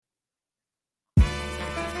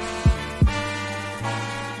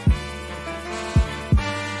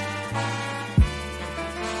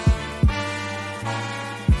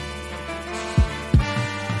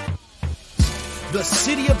the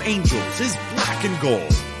City of Angels is black and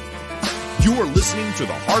gold. You are listening to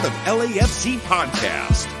the Heart of LAFC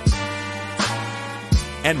podcast.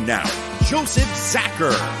 And now, Joseph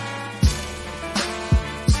Zacher.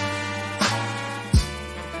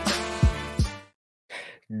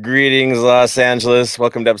 Greetings, Los Angeles.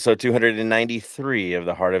 Welcome to episode 293 of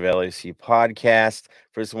the Heart of LAFC podcast.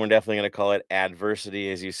 First one, we're definitely going to call it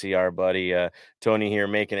adversity, as you see our buddy Tony here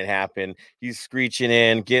making it happen. He's screeching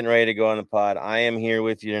in, getting ready to go on the pod. I am here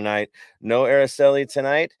with you tonight. No Araceli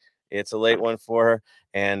tonight. It's a late one for her.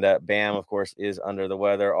 And Bam, of course, is under the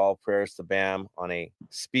weather. All prayers to Bam on a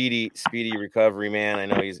speedy recovery, man. I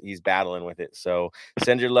know he's battling with it. So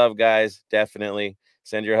send your love, guys. Definitely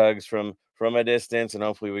send your hugs from a distance, and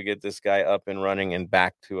hopefully we get this guy up and running and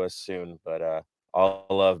back to us soon. But all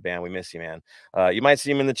love, Bam. We miss you, man. You might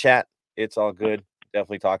see him in the chat. It's all good.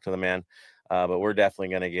 Definitely talk to the man. But we're definitely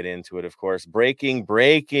going to get into it, of course. Breaking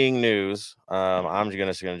news. I'm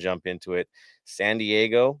just going to jump into it. San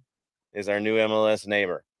Diego is our new MLS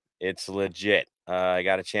neighbor. It's legit. I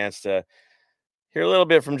got a chance to hear a little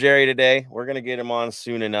bit from Jerry today. We're going to get him on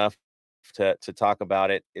soon enough to talk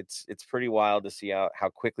about it. It's pretty wild to see how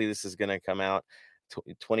quickly this is going to come out.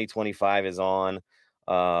 2025 is on.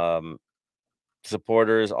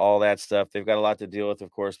 Supporters, all that stuff. They've got a lot to deal with, of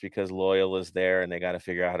course, because Loyal is there and they got to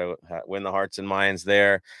figure out how to win the hearts and minds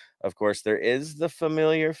there. Of course, there is the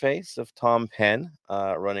familiar face of Tom Penn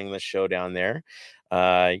running the show down there.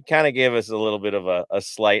 He kind of gave us a little bit of a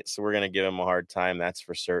slight, so we're going to give him a hard time, that's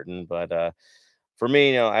for certain. But for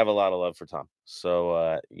me, I have a lot of love for Tom.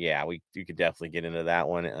 So, you could definitely get into that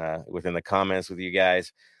one within the comments with you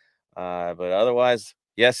guys. But otherwise,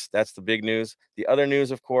 yes, that's the big news. The other news,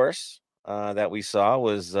 of course, that we saw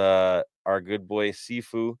was our good boy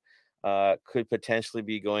Sifu could potentially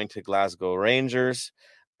be going to Glasgow Rangers.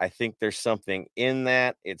 I think there's something in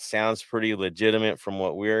that. It sounds pretty legitimate from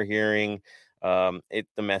what we're hearing. The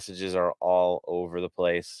messages are all over the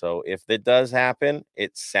place. So if it does happen,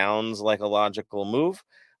 it sounds like a logical move.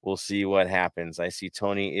 We'll see what happens. I see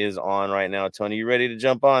Tony is on right now. Tony, you ready to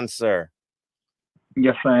jump on, sir?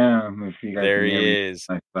 Yes, I am. If you guys there he is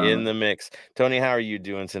in the mix. Tony, how are you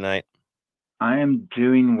doing tonight? I am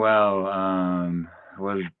doing well.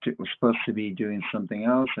 Was supposed to be doing something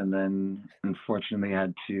else, and then unfortunately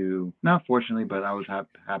had to. Not fortunately, but I was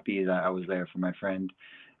happy that I was there for my friend,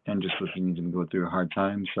 and just listening to him go through a hard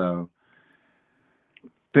time. So,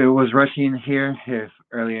 but it was rushing here. If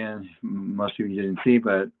earlier, most people didn't see,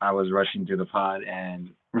 but I was rushing through the pod and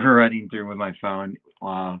running through with my phone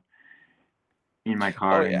while in my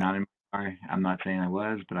car and not in my car. I'm not saying I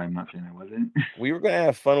was, but I'm not saying I wasn't. We were going to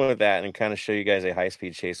have fun with that and kind of show you guys a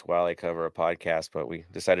high-speed chase while I cover a podcast, but we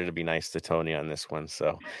decided to be nice to Tony on this one.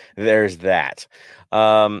 So there's that.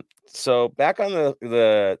 So back on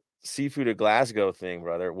the Seafood of Glasgow thing,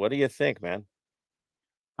 brother, what do you think, man?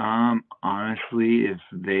 Honestly, if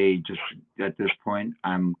they just at this point,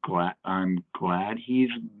 I'm glad he's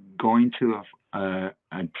going to a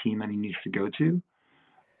team that he needs to go to.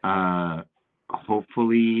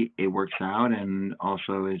 Hopefully it works out, and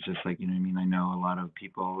also it's just like, I mean, I know a lot of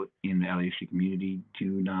people in the LAC community do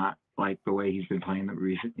not like the way he's been playing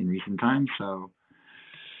in recent times, so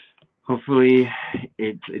hopefully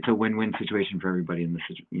it's a win-win situation for everybody in this,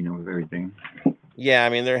 with everything. Yeah, I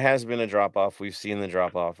mean, there has been a drop-off. We've seen the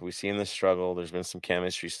drop-off. We've seen the struggle. There's been some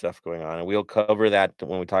chemistry stuff going on, and we'll cover that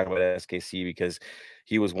when we talk about SKC, because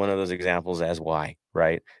he was one of those examples as why,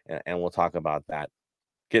 right? And we'll talk about that.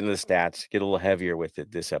 Get into the stats, get a little heavier with it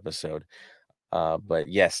this episode. But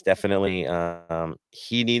yes, definitely,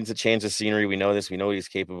 he needs a change of scenery. We know this. We know what he's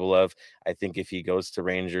capable of. I think if he goes to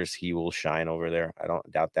Rangers, he will shine over there. I don't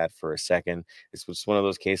doubt that for a second. It's just one of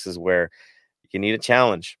those cases where you need a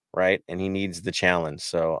challenge, right? And he needs the challenge.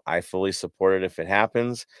 So I fully support it if it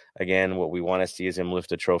happens. Again, what we want to see is him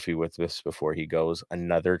lift a trophy with this before he goes,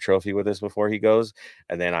 another trophy with this before he goes.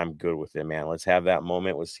 And then I'm good with it, man. Let's have that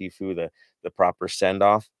moment with Sifu, the proper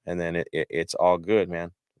send-off, and then it's all good,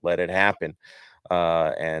 man. Let it happen.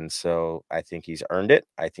 And so I think he's earned it.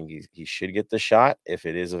 I think he should get the shot if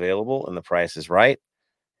it is available and the price is right.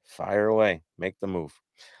 Fire away. Make the move.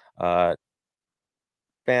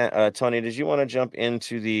 Tony, did you want to jump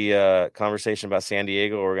into the conversation about San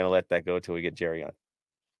Diego, or we're going to let that go till we get Jerry on?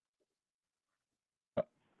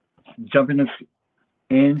 Jumping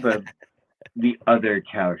in, but the other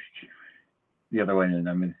couch, the other one in.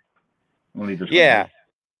 I mean, only this. Yeah.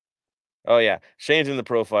 Oh, yeah. Shane's in the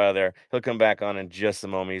profile there. He'll come back on in just a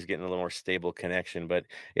moment. He's getting a little more stable connection. But,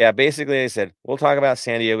 yeah, basically I said we'll talk about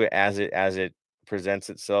San Diego as it presents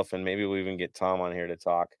itself, and maybe we'll even get Tom on here to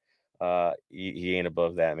talk. he ain't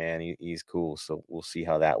above that, man. He's cool. So we'll see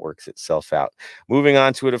how that works itself out. Moving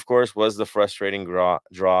on to it, of course, was the frustrating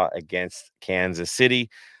draw against Kansas City.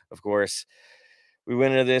 Of course, we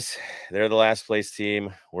went into this. They're the last place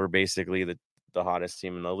team. We're basically the hottest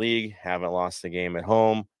team in the league. Haven't lost the game at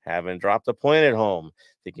home. Haven't dropped a point at home.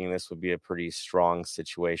 Thinking this would be a pretty strong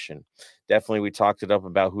situation. Definitely, we talked it up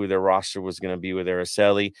about who their roster was going to be with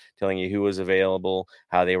Araceli, telling you who was available,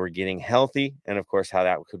 how they were getting healthy, and of course, how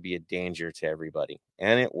that could be a danger to everybody.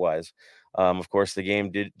 And it was. Of course, the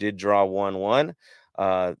game did draw 1-1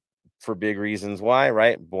 for big reasons why,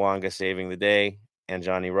 right? Bouanga saving the day. And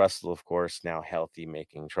Johnny Russell, of course, now healthy,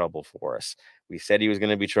 making trouble for us. We said he was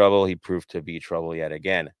going to be trouble. He proved to be trouble yet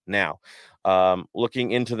again. Now,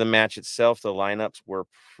 looking into the match itself, the lineups were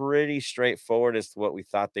pretty straightforward as to what we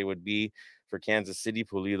thought they would be. For Kansas City,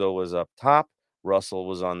 Pulido was up top. Russell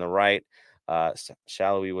was on the right.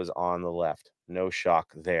 Shalawi was on the left. No shock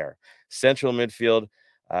there. Central midfield,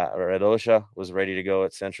 Radosha was ready to go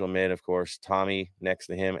at central mid, of course. Tommy next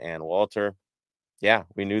to him and Walter. Yeah,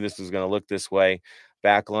 we knew this was going to look this way.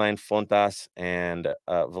 Backline, Fontas and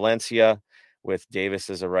Valencia, with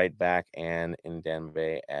Davis as a right back and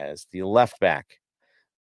Ndembe as the left back.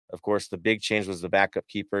 Of course, the big change was the backup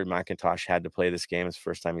keeper. McIntosh had to play this game. It's the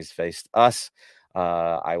first time he's faced us.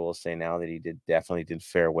 I will say now that he definitely did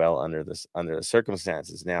fare well under the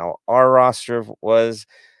circumstances. Now, our roster was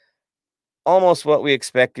almost what we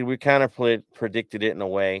expected. We kind of predicted it in a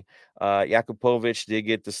way. Jakupovic did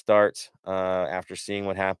get the start after seeing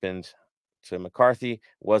what happened to McCarthy.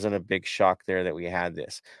 Wasn't a big shock there that we had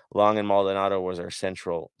this. Long and Maldonado was our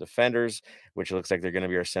central defenders, which looks like they're going to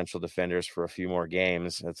be our central defenders for a few more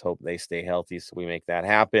games. Let's hope they stay healthy so we make that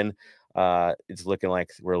happen. It's looking like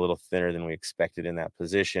we're a little thinner than we expected in that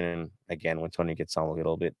position. And again, when Tony gets on, we'll get a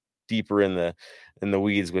little bit deeper in the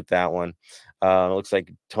weeds with that one. Looks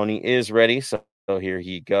like Tony is ready, so here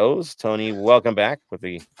he goes. Tony, welcome back with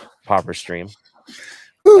the Popper stream.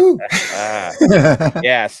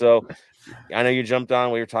 Yeah, so I know you jumped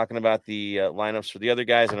on. We were talking about the lineups for the other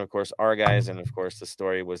guys, and of course our guys, and of course the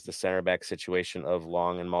story was the center back situation of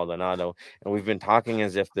Long and Maldonado. And we've been talking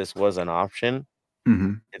as if this was an option.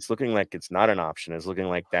 Mm-hmm. It's looking like it's not an option. It's looking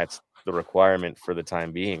like that's the requirement for the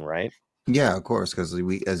time being, right? Yeah, of course, because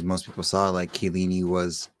we, as most people saw, like Chiellini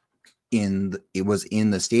was in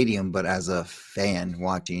the stadium, but as a fan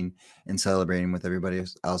watching and celebrating with everybody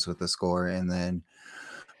else with the score. And then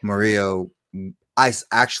Murillo, I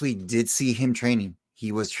actually did see him training.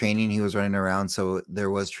 He was training. He was running around. So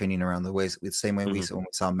there was training around the way, the same way when we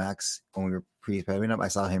saw Max when we were pre-prepping up. I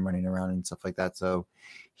saw him running around and stuff like that. So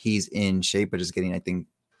he's in shape, but just getting, I think,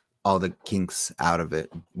 all the kinks out of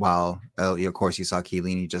it. While of course you saw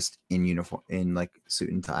Chiellini just in uniform, in like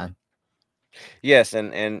suit and tie. Yes,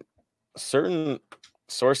 and certain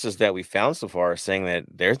sources that we found so far are saying that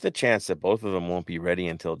there's the chance that both of them won't be ready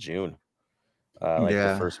until June.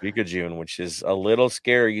 The first week of June, which is a little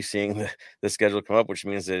scary seeing the schedule come up, which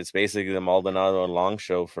means that it's basically the Maldonado and Long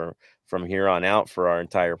show from here on out for our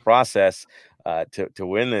entire process to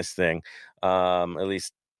win this thing, at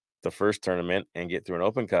least the first tournament, and get through an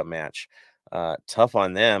Open Cup match. Tough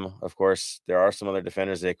on them. Of course, there are some other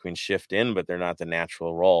defenders that can shift in, but they're not the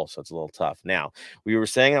natural role, so it's a little tough. Now, we were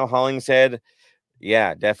saying how Hollingshead,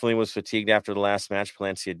 yeah, definitely was fatigued after the last match.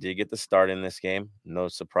 Palencia did get the start in this game. No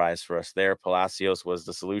surprise for us there. Palacios was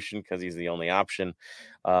the solution because he's the only option.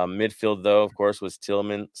 Midfield, though, of course, was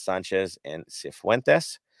Tillman, Sanchez, and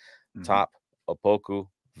Cifuentes. Mm-hmm. Top, Opoku,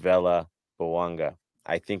 Vela, Bouanga.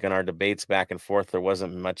 I think in our debates back and forth, there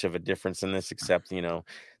wasn't much of a difference in this, except,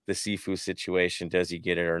 the Sifu situation. Does he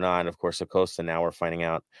get it or not? And of course, Acosta, now we're finding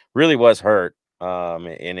out, really was hurt.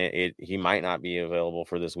 And he might not be available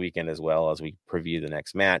for this weekend as well as we preview the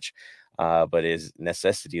next match, but is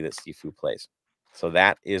necessity that Sifu plays. So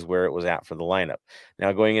that is where it was at for the lineup.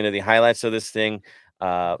 Now going into the highlights of this thing,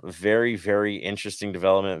 very, very interesting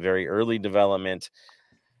development, very early development.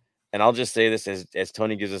 And I'll just say this as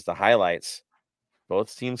Tony gives us the highlights,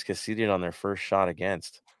 both teams conceded on their first shot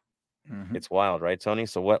against. Mm-hmm. It's wild, right, Tony?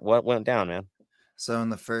 So what went down, man? So in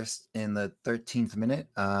the 13th minute,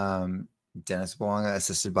 Dennis Bouanga,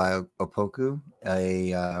 assisted by Opoku,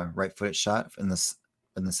 a right-footed shot in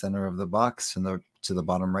the center of the box to the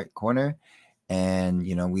bottom right corner. And,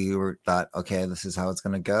 we thought, okay, this is how it's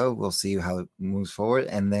going to go. We'll see how it moves forward.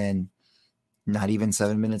 And then not even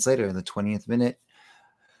 7 minutes later, in the 20th minute,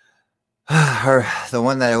 the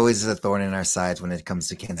one that always is a thorn in our sides when it comes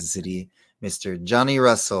to Kansas City, Mr. Johnny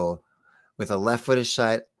Russell, with a left-footed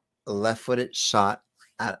shot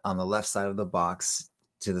on the left side of the box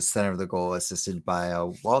to the center of the goal, assisted by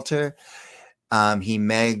Walter. He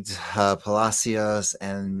megged Palacios,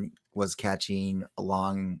 and was catching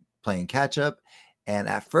along playing catch up. And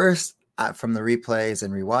at first, from the replays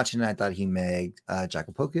and rewatching, I thought he made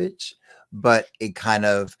Jakupovic, but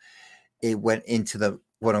it went into the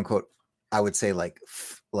quote unquote, I would say like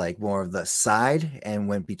more of the side and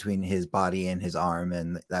went between his body and his arm,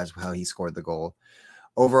 and that's how he scored the goal.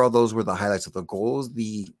 Overall, those were the highlights of the goals.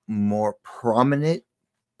 The more prominent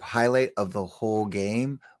highlight of the whole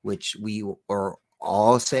game, which we were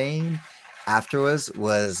all saying afterwards,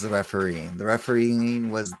 was the refereeing. The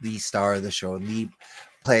refereeing was the star of the show, the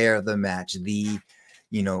player of the match, the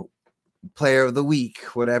player of the week,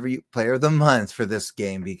 player of the month for this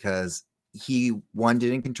game, because he, one,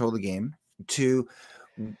 didn't control the game. Two,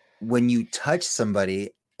 when you touch somebody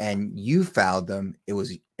and you fouled them,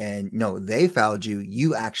 they fouled you,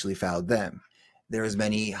 you actually fouled them. There was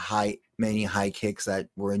many high kicks that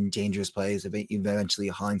were in dangerous plays. Eventually,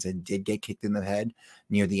 Hollingshead did get kicked in the head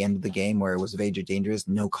near the end of the game where it was very dangerous.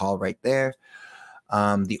 No call right there.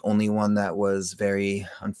 The only one that was very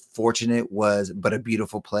unfortunate but a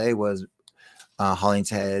beautiful play was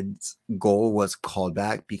Hollingshead's goal was called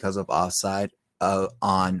back because of offside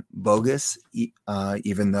on Bogus,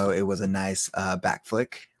 even though it was a nice back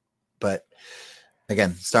flick. But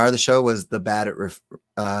again, star of the show was the bad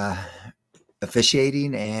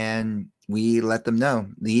officiating, and we let them know.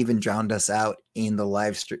 They even drowned us out in the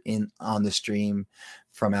live stream on the stream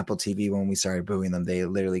from Apple TV when we started booing them. They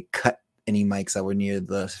literally cut any mics that were near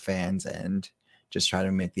the fans and just try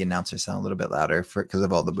to make the announcer sound a little bit louder because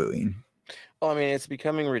of all the booing. Well, I mean, it's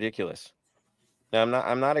becoming ridiculous. Now,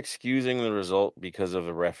 I'm not excusing the result because of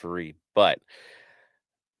the referee, but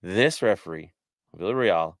this referee,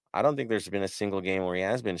 Villarreal, I don't think there's been a single game where he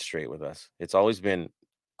has been straight with us. It's always been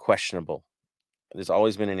questionable. There's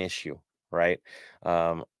always been an issue, right?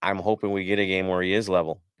 I'm hoping we get a game where he is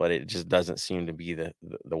level, but it just doesn't seem to be the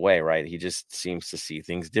way, right? He just seems to see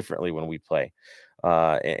things differently when we play.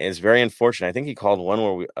 It's very unfortunate. I think he called one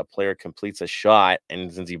where a player completes a shot,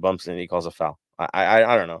 and since he bumps it, he calls a foul.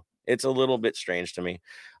 I don't know. It's a little bit strange to me.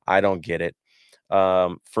 I don't get it.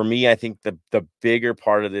 For me, I think the bigger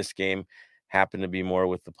part of this game happened to be more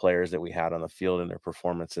with the players that we had on the field and their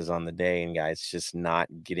performances on the day, and guys just not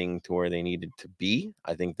getting to where they needed to be.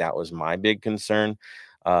 I think that was my big concern.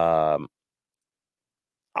 I'll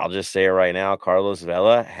just say it right now. Carlos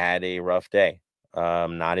Vela had a rough day.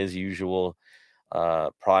 Not his usual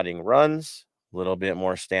prodding runs, a little bit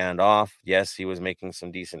more standoff. Yes, he was making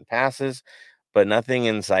some decent passes, but nothing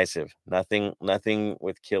incisive, nothing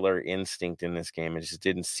with killer instinct in this game. It just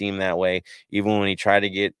didn't seem that way. Even when he tried to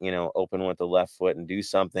get, open with the left foot and do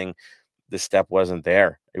something, the step wasn't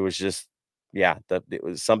there. It was just,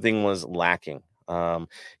 something was lacking.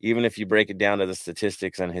 Even if you break it down to the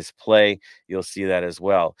statistics on his play, you'll see that as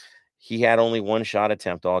well. He had only one shot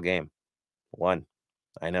attempt all game. One,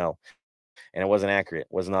 I know. And it wasn't accurate,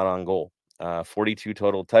 was not on goal. 42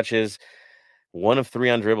 total touches, 1 of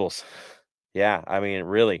 3 on dribbles. Yeah, I mean,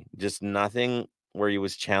 really, just nothing where he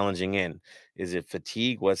was challenging in. Is it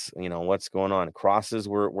fatigue? What's going on? Crosses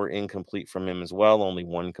were incomplete from him as well. Only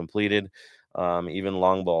 1 completed. Even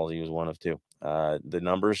long balls, he was 1 of 2. The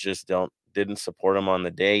numbers just didn't support him on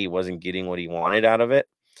the day. He wasn't getting what he wanted out of it.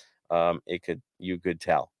 You could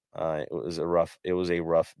tell. It was a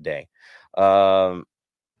rough day.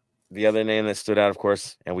 The other name that stood out, of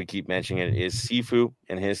course, and we keep mentioning it, is Sifu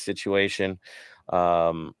and his situation.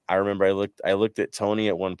 I remember I looked at Tony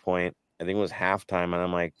at one point. I think it was halftime, and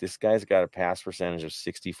I'm like, this guy's got a pass percentage of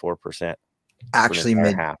 64%. Actually,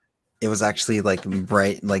 it was actually like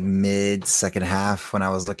mid second half when I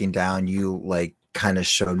was looking down. You kind of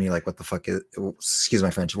showed me what the fuck is, excuse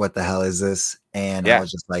my French, what the hell is this? And I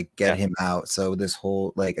was just like, get him out. So this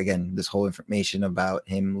whole this whole information about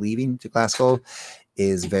him leaving to Glasgow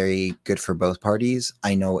is very good for both parties.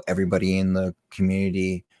 I know everybody in the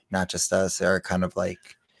community, not just us, are kind of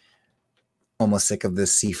almost sick of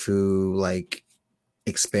this Sifu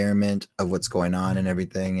experiment of what's going on and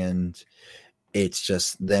everything, and it's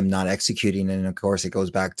just them not executing. And of course, it goes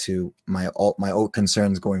back to my old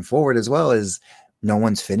concerns going forward as well, is no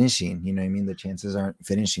one's finishing. You know what I mean? The chances aren't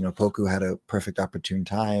finishing. Opoku had a perfect opportune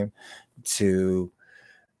time to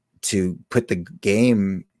put the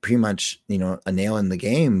game pretty much, a nail in the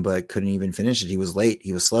game, but couldn't even finish it. He was late.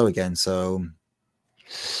 He was slow again. So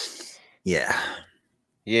yeah,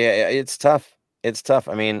 it's tough. It's tough.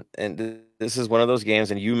 I mean, and this is one of those games,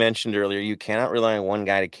 and you mentioned earlier, you cannot rely on one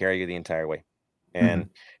guy to carry you the entire way. And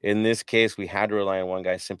in this case, we had to rely on one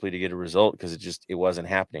guy simply to get a result because it wasn't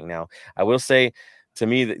happening. Now, I will say, to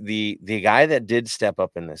me, the guy that did step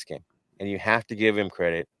up in this game, and you have to give him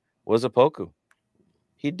credit, was Opoku.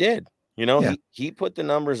 He did. You know, Yeah. he put the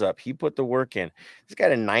numbers up. He put the work in. He's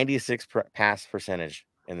got a 96 pass percentage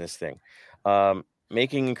in this thing.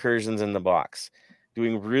 Making incursions in the box,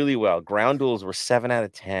 doing really well. Ground duels were 7 out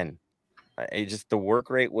of 10. The work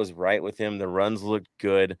rate was right with him. The runs looked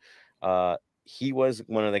good. He was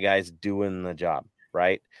one of the guys doing the job,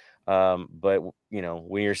 right? But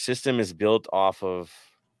when your system is built off of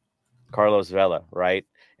Carlos Vela, right,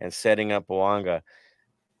 and setting up Boanga,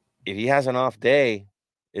 if he has an off day,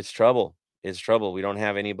 it's trouble. It's trouble. We don't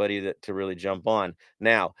have anybody to really jump on.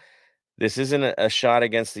 Now, this isn't a shot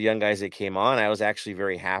against the young guys that came on. I was actually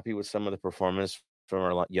very happy with some of the performance from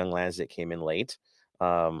our young lads that came in late.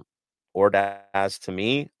 Ordaz, to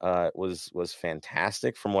me, was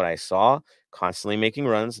fantastic from what I saw. Constantly making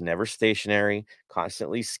runs, never stationary,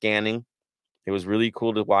 constantly scanning. It was really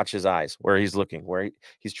cool to watch his eyes, where he's looking, where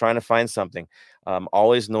he's trying to find something.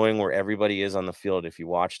 Always knowing where everybody is on the field. If you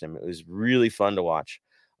watched him, it was really fun to watch.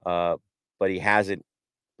 But he has it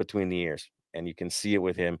between the ears, and you can see it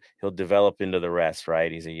with him. He'll develop into the rest,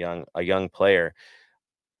 right? He's a young player.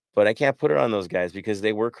 But I can't put it on those guys because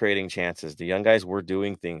they were creating chances. The young guys were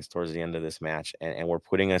doing things towards the end of this match and were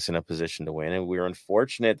putting us in a position to win. And we were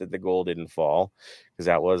unfortunate that the goal didn't fall, because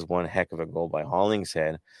that was one heck of a goal by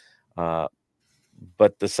Hollingshead.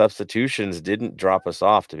 But the substitutions didn't drop us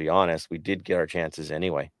off, to be honest. We did get our chances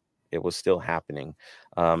anyway. It was still happening.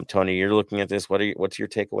 Tony, you're looking at this. What's your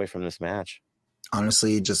takeaway from this match?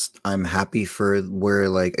 Honestly, just I'm happy for where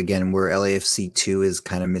LAFC 2 is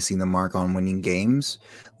kind of missing the mark on winning games.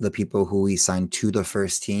 The people who we signed to the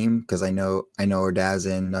first team, because I know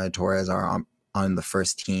Ordaz and Torres are on the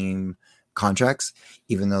first team contracts,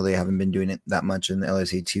 even though they haven't been doing it that much in the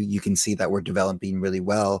LAFC 2. You can see that we're developing really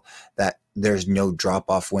well, that there's no drop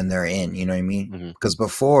off when they're in, you know what I mean? Because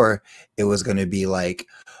before it was going to be like,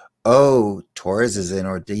 oh, Torres is in,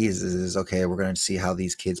 Ortiz is okay. We're going to see how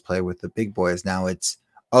these kids play with the big boys. Now it's,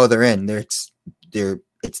 oh, they're in. It's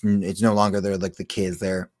no longer they're like the kids.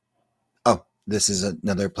 They're, oh, this is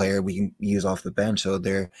another player we can use off the bench. So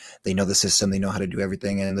they know the system. They know how to do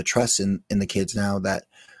everything, and the trust in the kids now. That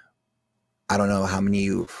I don't know how many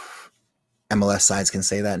MLS sides can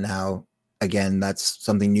say that now. Again, that's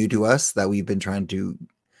something new to us that we've been trying to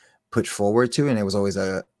put forward to, and it was always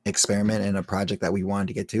a experiment and a project that we wanted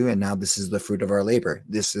to get to, and now this is the fruit of our labor.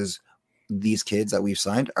 These kids that we've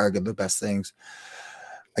signed are the best things.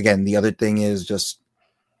 Again, the other thing is just,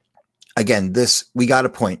 again, this, we got a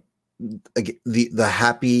point. The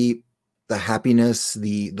happiness,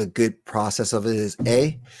 the good process of it is,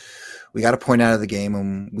 A, we got a point out of the game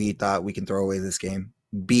and we thought we can throw away this game.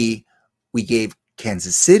 B, we gave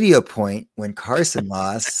Kansas City a point when Carson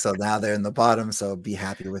lost, so now they're in the bottom, so be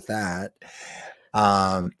happy with that.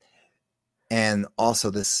 And also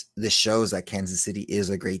this shows that Kansas City is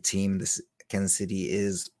a great team. This Kansas City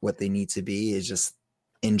is what they need to be. It's just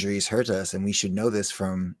injuries hurt us, and we should know this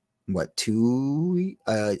from a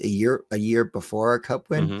year before our cup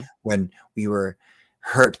win, when we were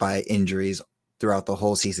hurt by injuries throughout the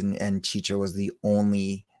whole season, and Chicho was the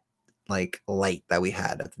only light that we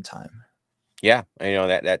had at the time. Yeah,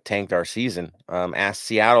 that tanked our season. Ask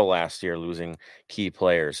Seattle last year, losing key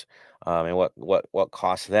players, and what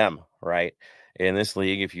cost them, right? In this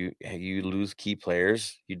league, if you lose key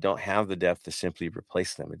players, you don't have the depth to simply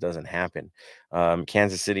replace them. It doesn't happen.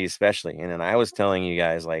 Kansas City especially. And then I was telling you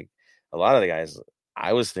guys, like a lot of the guys,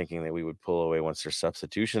 I was thinking that we would pull away once their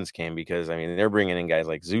substitutions came, because they're bringing in guys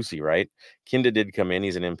like Zusi, right? Kinda did come in;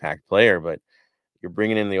 he's an impact player, but you're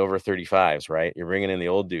bringing in the over 35s, right? You're bringing in the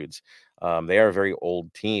old dudes. They are a very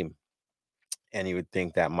old team, and you would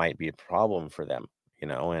think that might be a problem for them,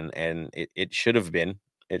 and it should have been.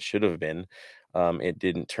 It should have been. It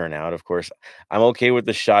didn't turn out. Of course, I'm okay with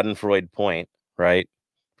the Schadenfreude point, right?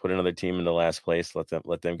 Put another team in the last place. Let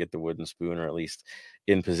them get the wooden spoon, or at least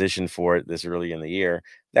in position for it this early in the year.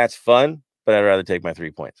 That's fun, but I'd rather take my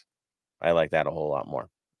 3 points. I like that a whole lot more.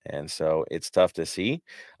 And so it's tough to see.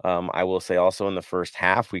 I will say also, in the first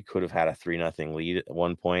half, we could have had a 3-0 lead at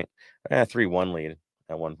one point, 3-1 lead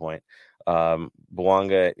at one point.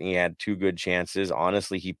 Boanga, he had 2 good chances.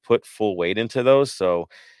 Honestly, he put full weight into those, so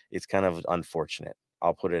it's kind of unfortunate.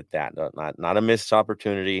 I'll put it at that. Not a missed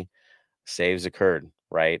opportunity. Saves occurred,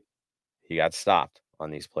 right? He got stopped on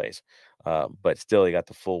these plays. But still, he got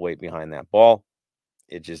the full weight behind that ball.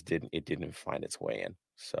 It just didn't find its way in.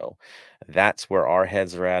 So that's where our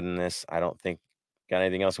heads are at in this. I don't think, got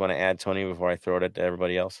anything else you want to add, Tony, before I throw it to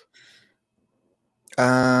everybody else?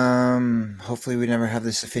 Hopefully we never have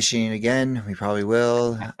this officiating again. We probably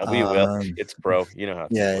will. We will. It's pro. You know how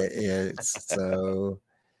it works. So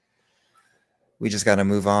we just got to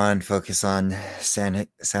move on, focus on San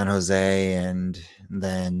Jose, and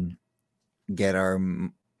then get our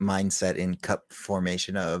mindset in cup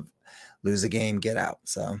formation of lose a game, get out.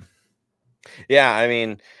 So Yeah, I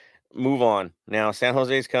mean, move on. Now, San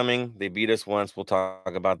Jose's coming. They beat us once. We'll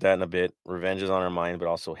talk about that in a bit. Revenge is on our mind, but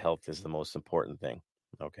also health is the most important thing.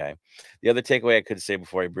 Okay. The other takeaway I could say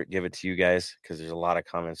before I give it to you guys, because there's a lot of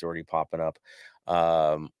comments already popping up.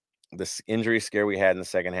 This injury scare we had in the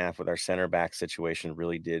second half with our center back situation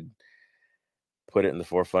really did put it in the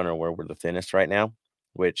forefront of where we're the thinnest right now,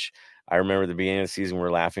 which I remember at the beginning of the season,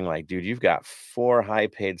 we're laughing like, dude, you've got 4 high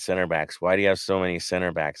paid center backs. Why do you have so many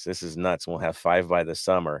center backs? This is nuts. We'll have 5 by the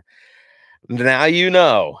summer. Now you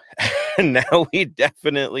know. Now we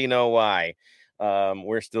definitely know why.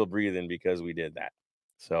 We're still breathing because we did that.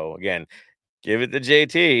 So again, give it to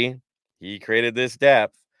JT. He created this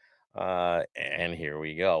depth. And here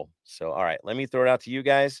we go. So, all right, let me throw it out to you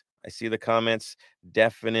guys. I see the comments.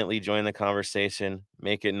 Definitely join the conversation.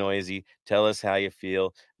 Make it noisy. Tell us how you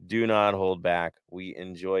feel. Do not hold back. We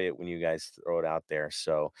enjoy it when you guys throw it out there.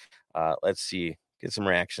 So, let's see. Get some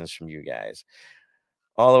reactions from you guys.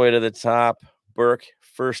 All the way to the top. Burke,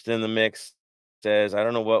 first in the mix, says, I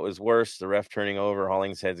don't know what was worse, the ref turning over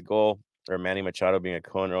Hollingshead's goal or Manny Machado being a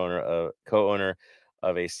co-owner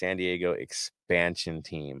of a San Diego expansion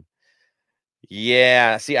team.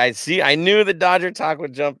 Yeah, I knew the Dodger talk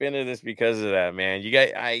would jump into this because of that, man.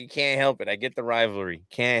 I can't help it. I get the rivalry.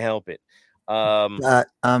 Can't help it.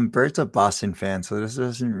 Bert's a Boston fan, so this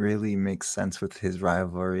doesn't really make sense with his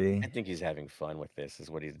rivalry. I think he's having fun with this,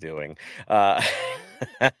 is what he's doing. But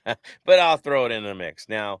I'll throw it in the mix.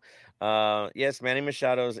 Now, yes, Manny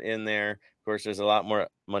Machado's in there. Of course, there's a lot more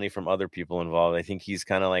money from other people involved. I think he's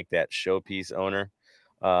kind of like that showpiece owner.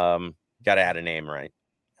 Got to add a name, right?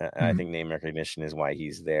 I think name recognition is why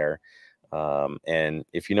he's there. And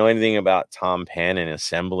if you know anything about Tom Penn and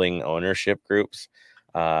assembling ownership groups,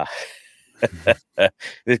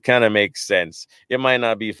 this kind of makes sense. It might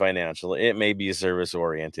not be financial. It may be service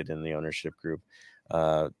oriented in the ownership group.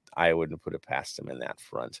 I wouldn't put it past him in that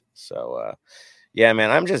front. So, yeah, man,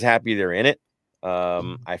 I'm just happy they're in it.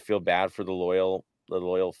 I feel bad for the loyal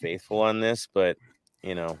faithful on this, but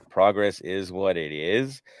progress is what it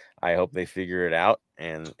is. I hope they figure it out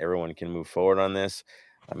and everyone can move forward on this.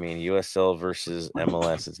 I mean, USL versus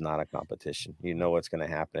MLS is not a competition. You know what's going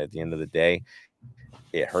to happen at the end of the day.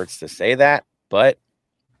 It hurts to say that, but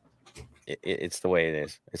it's the way it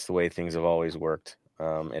is. It's the way things have always worked.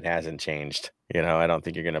 It hasn't changed. I don't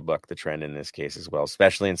think you're going to buck the trend in this case as well,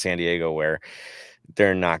 especially in San Diego, where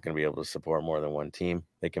they're not going to be able to support more than one team.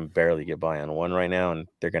 They can barely get by on one right now, and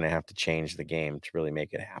they're going to have to change the game to really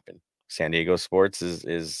make it happen. San Diego sports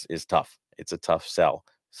is tough. It's a tough sell.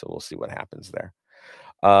 So we'll see what happens there.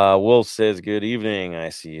 Wolf says, good evening. I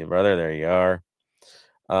see you, brother. There you are.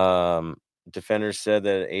 Defenders said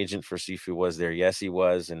that agent for Sifu was there. Yes, he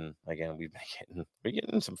was. And again, we're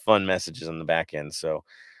getting some fun messages on the back end. So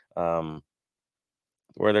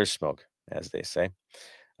where there's smoke, as they say.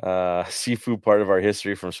 Sifu, part of our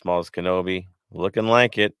history from Smalls Kenobi. Looking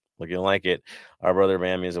like it. Our brother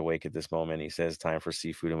Bammy is awake at this moment. He says time for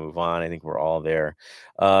Sifu to move on. I think we're all there.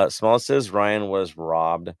 Smalls says Ryan was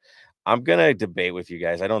robbed. I'm going to debate with you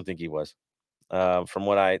guys. I don't think he was. From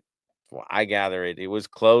what I gather, it was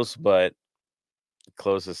close, but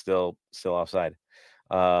close is still offside.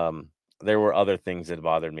 There were other things that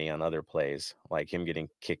bothered me on other plays, like him getting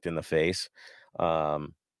kicked in the face.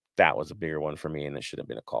 That was a bigger one for me, and it should have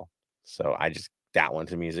been a call. So that one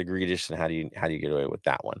to me is egregious. And how do you get away with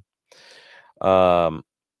that one? Bam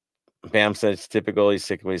said it's typical. He's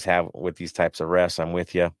sick of have with these types of refs. I'm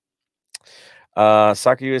with you.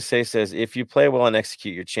 Soccer USA says if you play well and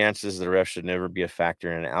execute your chances, the ref should never be a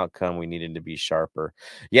factor in an outcome. We needed to be sharper.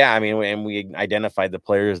 Yeah, I mean, and we identified the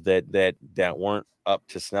players that weren't up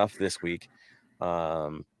to snuff this week.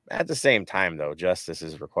 At the same time, though, justice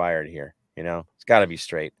is required here. It's got to be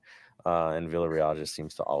straight. And Villarreal just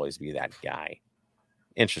seems to always be that guy.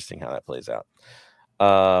 Interesting how that plays out.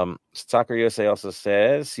 Soccer USA also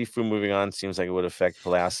says Sifu moving on seems like it would affect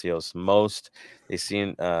Palacios most. They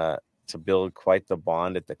seem to build quite the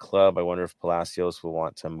bond at the club. I wonder if Palacios will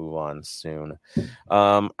want to move on soon.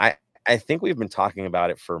 I think we've been talking about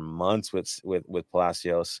it for months with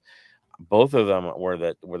Palacios. Both of them were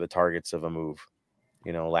the targets of a move.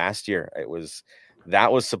 Last year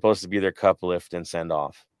that was supposed to be their cup lift and send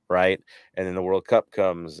off, right? And then the World Cup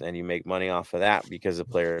comes and you make money off of that because the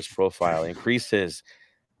player's profile increases,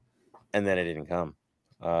 and then it didn't come.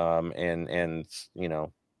 And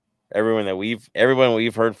everyone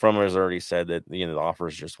we've heard from has already said that the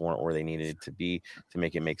offers just weren't where they needed to be to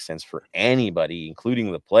make sense for anybody,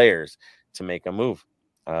 including the players, to make a move.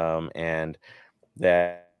 And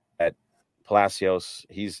that Palacios,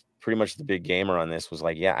 he's pretty much the big gamer on this, was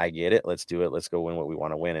like, yeah, I get it. Let's do it. Let's go win what we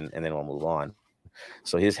want to win, and then we'll move on.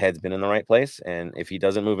 So his head's been in the right place, and if he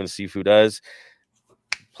doesn't move and Sifu does,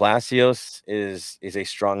 Palacios is a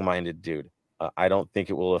strong-minded dude. I don't think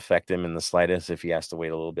it will affect him in the slightest if he has to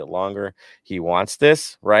wait a little bit longer. He wants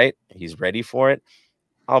this, right? He's ready for it.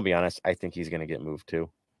 I'll be honest. I think he's going to get moved too.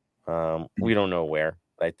 We don't know where.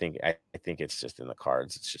 I think it's just in the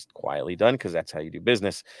cards. It's just quietly done because that's how you do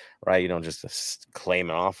business, right? You don't just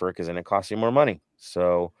claim an offer because then it costs you more money.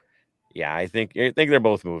 So, yeah, I think they're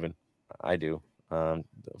both moving. I do. The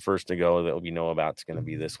first to go that we know about is going to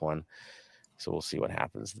be this one. So we'll see what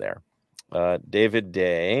happens there. David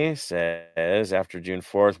Day says, after June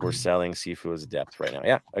 4th, we're selling Sifu as a depth right now.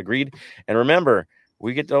 Yeah, agreed. And remember,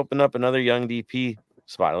 we get to open up another young DP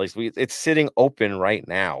spot. At least it's sitting open right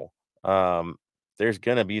now. There's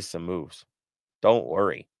going to be some moves. Don't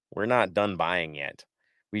worry. We're not done buying yet.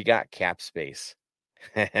 We got cap space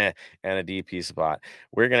and a DP spot.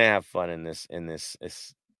 We're going to have fun in this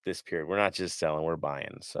period. We're not just selling, we're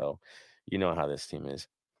buying. So you know how this team is.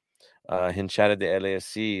 Hinchada de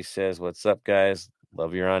LAFC says, what's up, guys?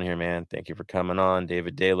 Love you're on here, man. Thank you for coming on.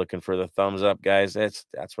 David Day looking for the thumbs up, guys. That's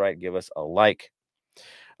right. Give us a like.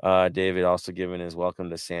 David also giving his welcome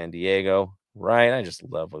to San Diego. Right. I just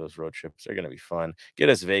love those road trips. They're going to be fun. Get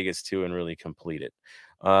us Vegas too and really complete it.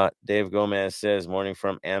 Dave Gomez says, morning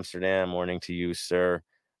from Amsterdam. Morning to you, sir.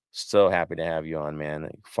 So happy to have you on, man.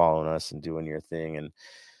 Following us and doing your thing. And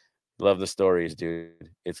love the stories, dude.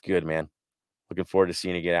 It's good, man. Looking forward to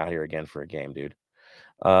seeing you get out here again for a game, dude.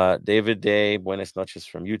 David Day, buenas noches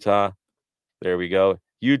from Utah. There we go.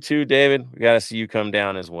 You too, David. We got to see you come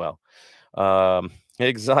down as well.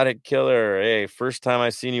 Exotic Killer. Hey, first time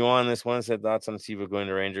I've seen you on this one. Said thoughts on Sifu going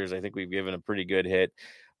to Rangers. I think we've given a pretty good hit.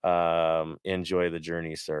 Enjoy the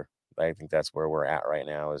journey, sir. I think that's where we're at right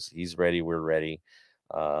now. Is he's ready, we're ready.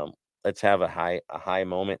 Let's have a high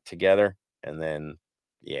moment together, and then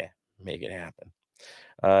make it happen.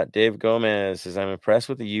 Dave Gomez says, I'm impressed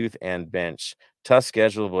with the youth and bench. Tough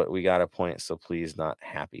schedule, but we got a point, so please not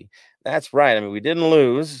happy. That's right. I mean, we didn't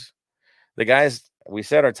lose. The guys we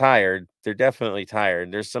said are tired. They're definitely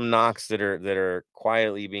tired. There's some knocks that are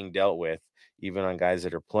quietly being dealt with, even on guys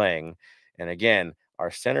that are playing. And again,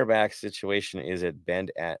 our center back situation is at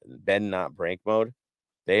bend not break mode.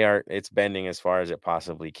 It's bending as far as it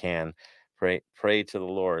possibly can. Pray to the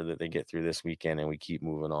Lord that they get through this weekend and we keep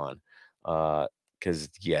moving on. Because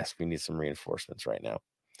yes, we need some reinforcements right now.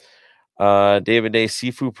 David Day,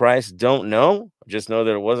 Sifu price, don't know. Just know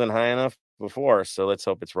that it wasn't high enough before, so let's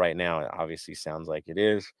hope it's right now. It obviously sounds like it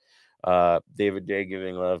is. David Day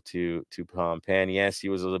giving love to Palm Pan. Yes, he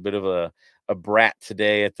was a bit of a brat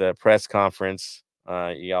today at the press conference.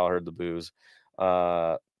 Y'all heard the boos.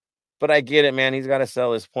 But I get it, man. He's got to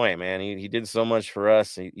sell his point, man. He did so much for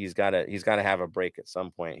us. He's got to have a break at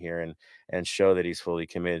some point here and show that he's fully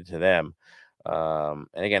committed to them. And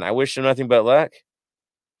again, I wish him nothing but luck,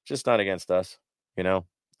 just not against us. You know,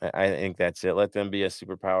 I think that's it. Let them be a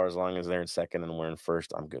superpower as long as they're in second and we're in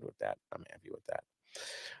first. I'm good with that. I'm happy with that.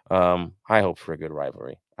 I hope for a good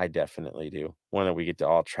rivalry. I definitely do. One that we get to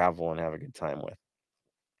all travel and have a good time with.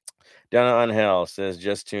 Donna on Hell says,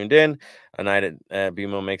 just tuned in. A night at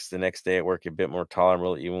BMO makes the next day at work a bit more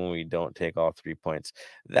tolerable, even when we don't take all 3 points.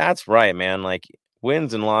 That's right, man. Like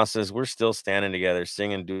wins and losses, we're still standing together,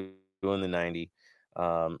 singing, doing the 90,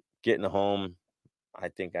 getting home. I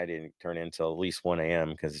think I didn't turn in until at least 1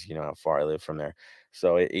 a.m. because you know how far I live from there.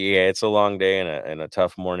 So it's a long day and a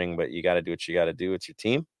tough morning, but you got to do what you got to do. It's your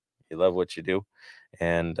team. You love what you do,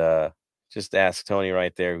 and just ask Tony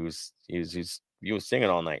right there, he was singing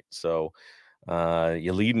all night. So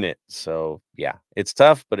you're leading it. So yeah, it's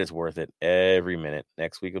tough, but it's worth it every minute.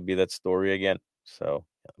 Next week will be that story again. So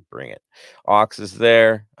bring it. Ox is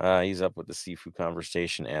there. He's up with the Sifu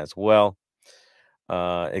conversation as well.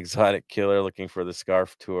 Exotic Killer looking for the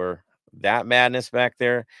scarf tour. That madness back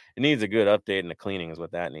there, it needs a good update and a cleaning is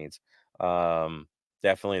what that needs.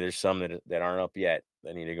 Definitely there's some that aren't up yet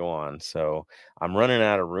that need to go on. So I'm running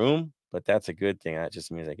out of room, but that's a good thing. That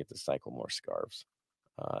just means I get to cycle more scarves.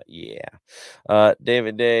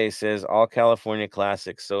 David Day says all California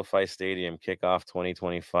Classic SoFi Stadium kickoff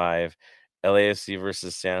 2025, LAFC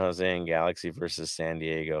versus San Jose and Galaxy versus San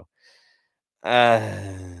Diego.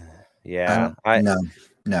 Yeah,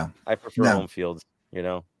 No. I prefer home fields. You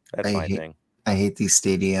know, that's my thing. I hate these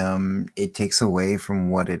stadium. It takes away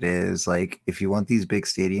from what it is. Like, if you want these big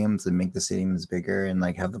stadiums, then make the stadiums bigger and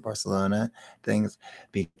like have the Barcelona things.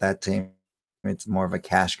 Be that team, it's more of a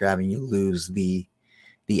cash grab, and you lose the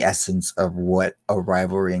essence of what a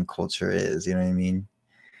rivalry and culture is. You know what I mean?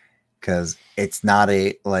 because it's not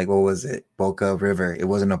a, like, what was it, Boca River. It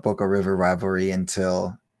wasn't a Boca River rivalry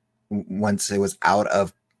until once it was out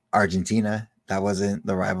of Argentina. That wasn't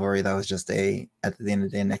the rivalry. That was just at the end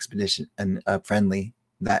of the day, an expedition and a friendly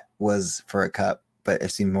that was for a cup, but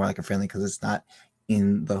it seemed more like a friendly because it's not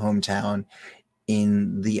in the hometown,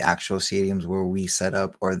 in the actual stadiums where we set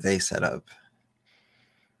up or they set up.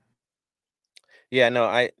 Yeah,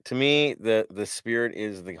 no, to me the spirit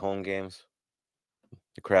is the home games.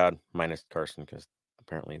 The crowd minus Carson, because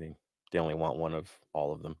apparently they only want one of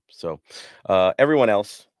all of them. So everyone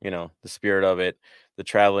else, the spirit of it, the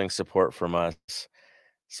traveling support from us.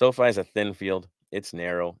 SoFi is a thin field. It's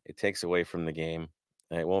narrow. It takes away from the game.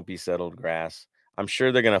 And it won't be settled grass. I'm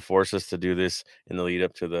sure they're going to force us to do this in the lead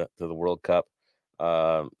up to the World Cup.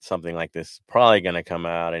 Something like this probably going to come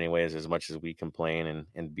out anyways. As much as we complain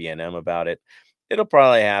and B&M about it, it'll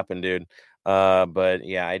probably happen, dude. But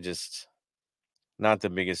yeah, I just not the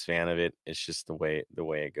biggest fan of it. It's just the way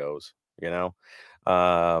it goes. Yeah,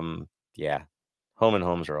 home and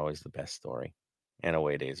homes are always the best story, and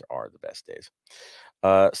away days are the best days.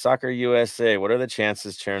 Soccer USA, what are the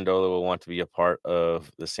chances Cherundolo will want to be a part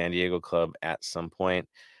of the San Diego club at some point?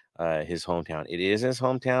 His hometown. It is his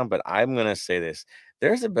hometown, but I'm going to say this.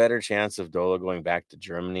 There's a better chance of Dolo going back to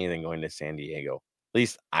Germany than going to San Diego. At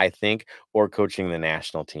least I think, or coaching the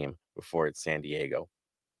national team before it's San Diego.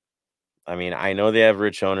 I mean, I know they have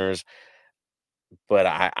rich owners,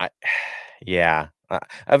 but yeah,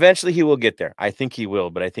 eventually he will get there. I think he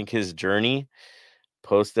will, but I think his journey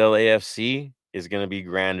post LAFC is going to be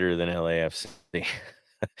grander than LAFC.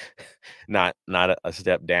 not a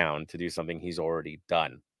step down to do something he's already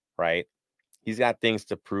done, right? He's got things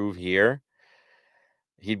to prove here.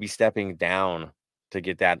 He'd be stepping down to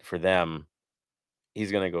get that for them.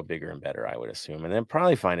 He's going to go bigger and better, I would assume, and then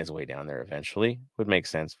probably find his way down there eventually. Would make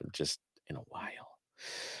sense, but just in a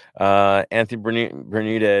while. Anthony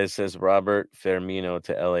Bermudez says Robert Firmino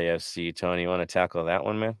to LAFC. Tony, you want to tackle that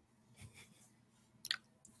one, man?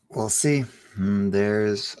 We'll see.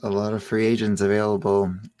 There's a lot of free agents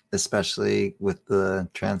available, especially with the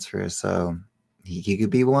transfer. So he could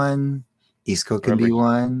be one. Isco could be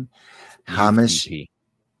one. Hamish,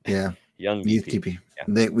 yeah, young youth DP.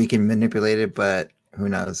 Yeah. We can manipulate it, but who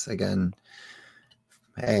knows? Again,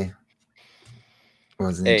 hey,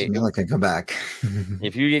 wasn't Jamila can come back.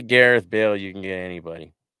 If you get Gareth Bale, you can get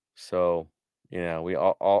anybody. So we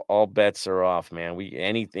all bets are off, man.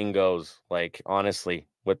 Anything goes. Like, honestly,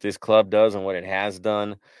 what this club does and what it has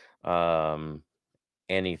done,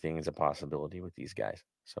 anything is a possibility with these guys.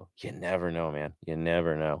 So you never know, man. You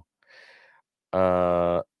never know.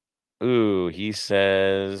 He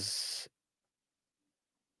says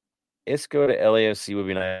Isco to LAFC would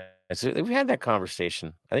be nice. So we've had that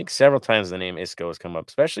conversation. I think several times the name Isco has come up,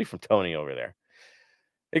 especially from Tony over there.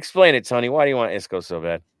 Explain it, Tony. Why do you want Isco so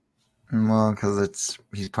bad? Well, because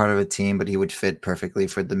he's part of a team, but he would fit perfectly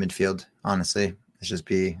for the midfield. Honestly, let's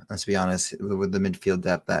be honest. With the midfield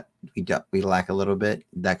depth that we lack a little bit,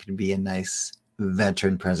 that could be a nice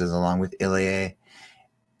veteran presence along with Ilie.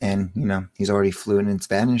 And he's already fluent in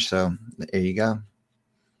Spanish, so there you go.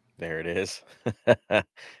 There it is.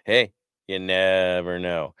 Hey, you never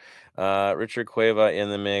know. Richard Cueva in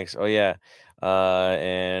the mix. Oh yeah.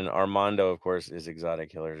 And Armando, of course, is Exotic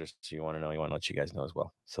Killer. Just so you want to know, you want to let you guys know as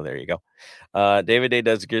well. So there you go. David Day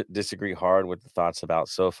does disagree hard with the thoughts about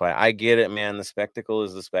SoFi. I get it, man. The spectacle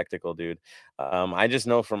is the spectacle, dude. I just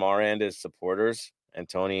know from our end as supporters, and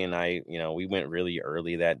Tony and I, we went really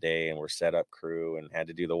early that day and we're set up crew and had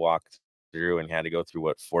to do the walk through and had to go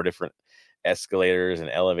through 4 different escalators and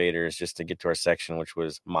elevators just to get to our section, which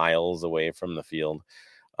was miles away from the field.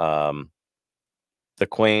 The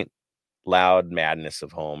quaint, loud madness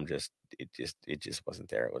of home it just wasn't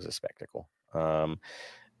there. It was a spectacle.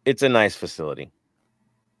 It's a nice facility,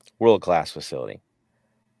 world-class facility.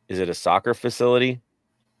 Is it a soccer facility?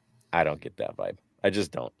 I don't get that vibe. I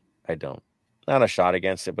just don't. I don't. Not a shot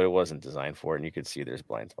against it, but it wasn't designed for it, and you could see there's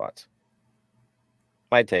blind spots.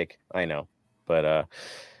 My take, I know, but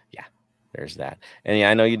yeah, there's that. And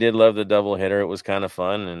yeah, I know you did love the double hitter. It was kind of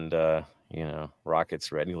fun, and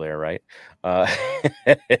Rockets Red Glare, right?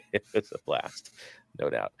 It was a blast,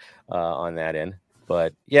 no doubt, on that end.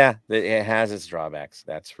 But yeah, it has its drawbacks.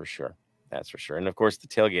 That's for sure. That's for sure. And of course, the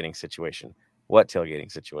tailgating situation. What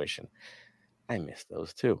tailgating situation? I miss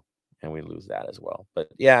those too. And we lose that as well. But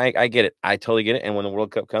yeah, I get it. I totally get it. And when the World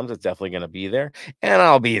Cup comes, it's definitely going to be there. And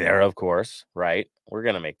I'll be there, of course, right? We're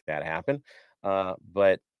going to make that happen.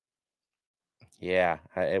 But yeah,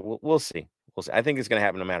 we'll see. We'll see. I think it's going to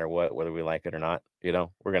happen no matter what, whether we like it or not. We're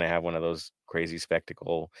going to have one of those crazy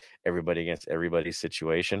spectacle, everybody against everybody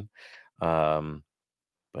situation.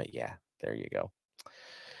 But yeah, there you go.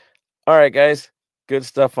 All right, guys. Good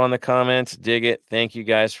stuff on the comments. Dig it. Thank you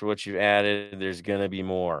guys for what you've added. There's going to be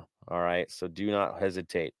more. All right. So do not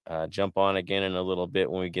hesitate. Jump on again in a little bit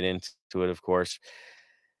when we get into it, of course.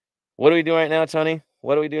 What do we do right now, Tony?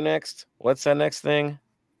 What do we do next? What's that next thing?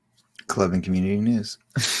 Club and community news.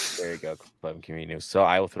 There you go. Club and community news. So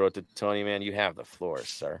I will throw it to Tony, man. You have the floor,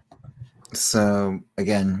 sir. So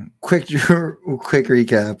again, quick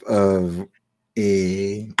recap of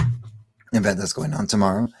a event that's going on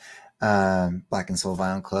tomorrow. Black and Soul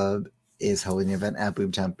Violent Club is holding an event at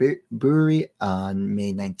Boomtown Brewery on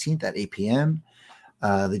May 19th at 8 p.m.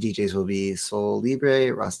 The DJs will be Soul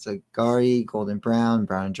Libre, Rasta Gari, Golden Brown,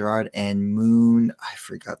 Brown Gerard, and Moon. I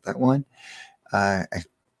forgot that one. I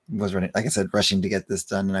was running, like I said, rushing to get this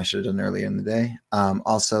done, and I should have done earlier in the day.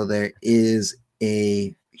 Also, there is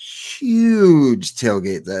a huge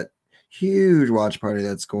tailgate, huge watch party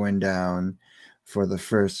that's going down for the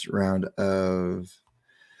first round of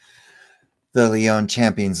the Lyon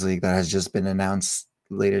Champions League that has just been announced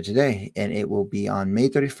later today, and it will be on May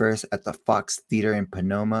 31st at the Fox Theater in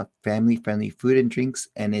Panoma. Family-friendly food and drinks,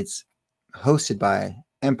 and it's hosted by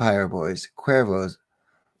Empire Boys, Cuervos,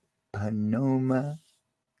 Pomona,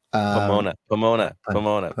 please,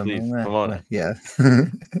 Pomona. Yeah.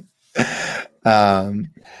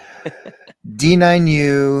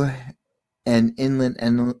 D9U and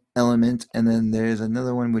Inland Element, and then there's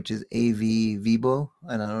another one which is AV Vibo,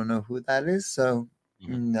 and I don't know who that is. So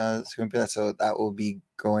no, it's going to be that. So that will be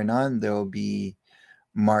going on. There will be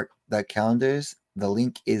marked the calendars. The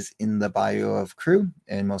link is in the bio of crew,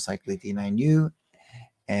 and most likely D9U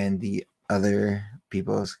and the other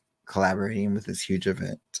people collaborating with this huge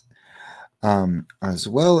event. As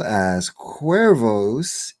well as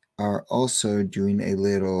Cuervos are also doing a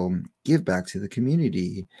little give back to the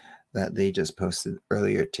community that they just posted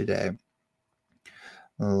earlier today.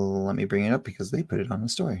 Let me bring it up because they put it on the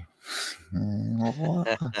story. All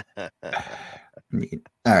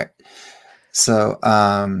right. So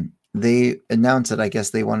they announced that I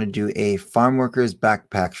guess they want to do a farm workers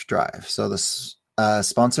backpack drive. So the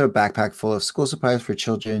sponsor a backpack full of school supplies for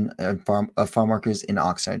children and farm workers in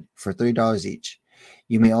Oxnard for $30 each.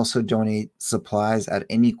 You may also donate supplies at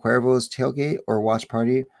any Cuervos tailgate or watch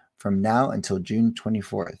party from now until June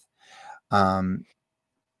 24th.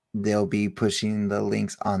 They'll be pushing the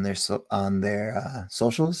links on their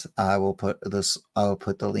socials. I'll put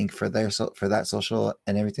the link for that social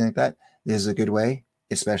and everything like that. This is a good way,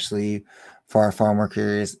 especially for our farm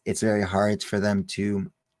workers. It's very hard for them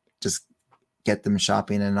to just get them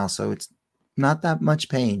shopping, and also it's not that much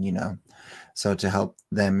pain, so to help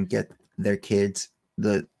them get their kids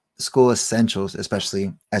the school essentials,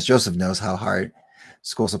 especially as Joseph knows how hard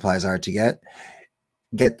school supplies are to get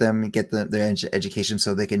their education,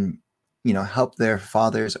 so they can help their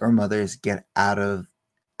fathers or mothers get out of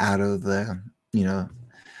the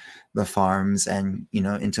the farms and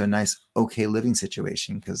into a nice okay living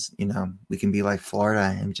situation, because we can be like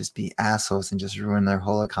Florida and just be assholes and just ruin their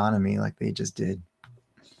whole economy like they just did.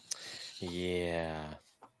 Yeah,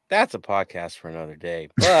 that's a podcast for another day.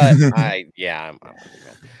 But I'm with you, man.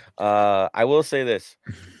 I will say this: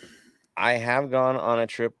 I have gone on a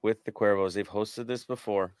trip with the Cuervos. They've hosted this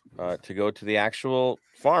before to go to the actual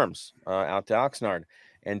farms out to Oxnard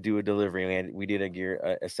and do a delivery. We did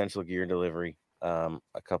a essential gear delivery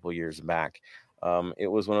a couple years back.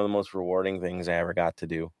 It was one of the most rewarding things I ever got to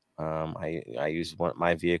do. I used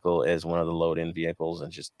my vehicle as one of the load-in vehicles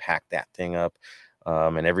and just packed that thing up.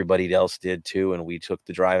 And everybody else did too. And we took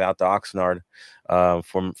the drive out to Oxnard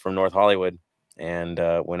from North Hollywood and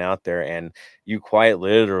went out there, and you quite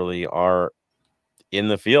literally are in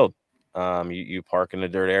the field. You park in a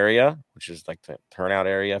dirt area, which is like the turnout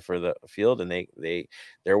area for the field, and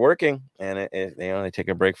they're working, and they only take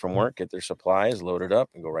a break from work, get their supplies, load it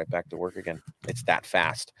up, and go right back to work again. It's that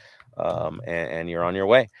fast, and you're on your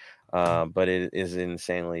way. But it is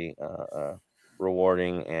insanely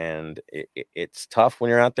rewarding, and it's tough when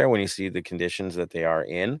you're out there, when you see the conditions that they are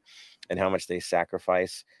in and how much they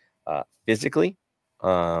sacrifice physically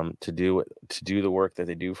to do the work that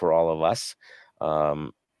they do for all of us.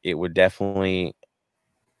 It would definitely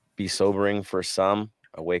be sobering for some,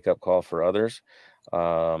 a wake-up call for others,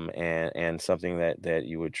 and something that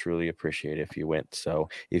you would truly appreciate if you went. So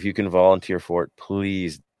if you can volunteer for it,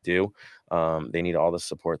 please do. They need all the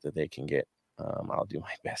support that they can get. I'll do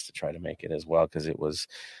my best to try to make it as well, because it was,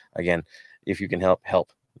 again, if you can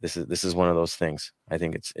help. This is one of those things. I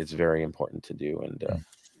think it's very important to do, and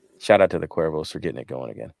shout out to the Cuervos for getting it going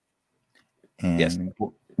again. And yes.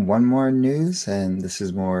 One more news, and this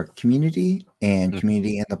is more community and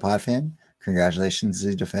community in the pod fan. Congratulations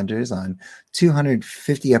to Defenders on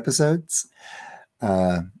 250 episodes.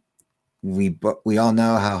 We all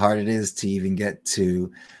know how hard it is to even get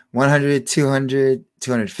to 100, 200,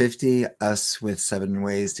 250. Us with 7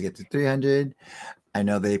 ways to get to 300. I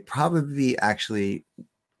know they probably actually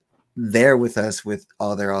there with us with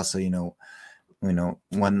all their also,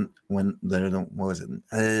 one literally what was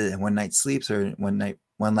it? One night sleeps or one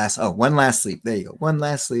last sleep. There you go. One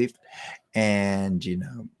last sleep. And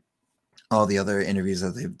all the other interviews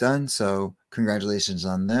that they've done. So congratulations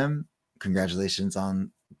on them. Congratulations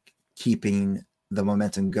on keeping the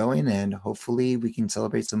momentum going, and hopefully we can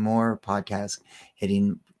celebrate some more podcasts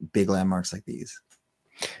hitting big landmarks like these.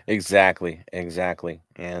 Exactly.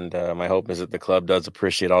 And my hope is that the club does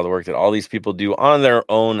appreciate all the work that all these people do on their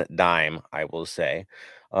own dime, I will say,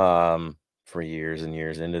 for years and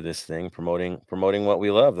years into this thing, promoting what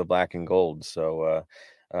we love, the black and gold. So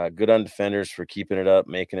good on Defenders for keeping it up,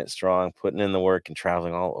 making it strong, putting in the work, and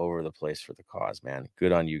traveling all over the place for the cause, man.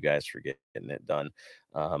 Good on you guys for getting it done.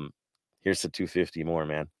 Here's the 250 more,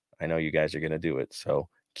 man. I know you guys are going to do it, so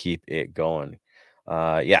keep it going.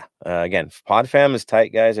 Again, PodFam is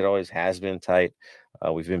tight, guys. It always has been tight.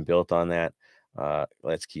 We've been built on that.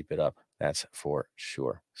 Let's keep it up. That's for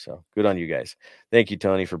sure. So good on you guys. Thank you,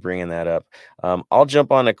 Tony, for bringing that up. I'll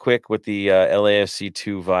jump on a quick with the LAFC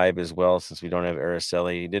 2 vibe as well, since we don't have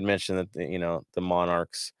Araceli. You did mention that the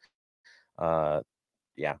Monarchs. I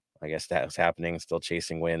guess that's happening. Still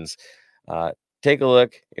chasing wins. Take a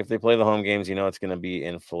look. If they play the home games, it's going to be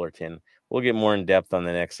in Fullerton. We'll get more in depth on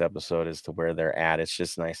the next episode as to where they're at. It's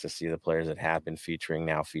just nice to see the players that have been featuring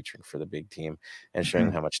for the big team and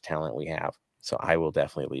showing how much talent we have. So I will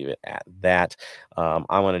definitely leave it at that.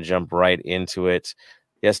 I want to jump right into it.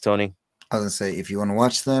 Yes, Tony? I was going to say, if you want to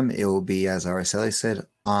watch them, it will be, as Araceli said,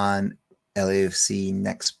 on LAFC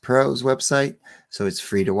Next Pro's website. So it's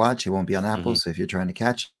free to watch. It won't be on Apple. So if you're trying to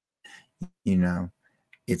catch,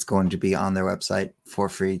 it's going to be on their website for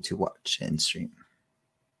free to watch and stream.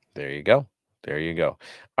 There you go.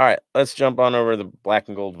 All right, let's jump on over the Black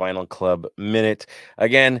and Gold Vinyl Club Minute.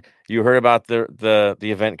 Again, you heard about the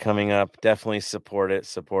event coming up. Definitely support it.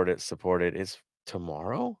 It's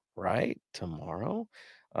tomorrow, right? Tomorrow.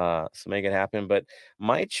 So make it happen. But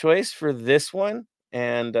my choice for this one,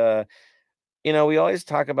 and we always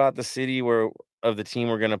talk about the city of the team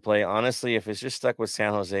we're going to play. Honestly, if it's just stuck with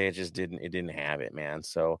San Jose, it didn't have it, man.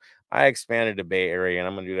 So I expanded to Bay Area, and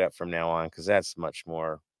I'm going to do that from now on because that's much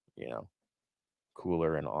more,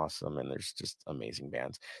 cooler and awesome, and there's just amazing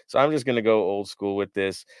bands. So I'm just going to go old school with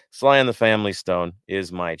this. Sly and the Family Stone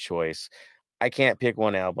is my choice. I can't pick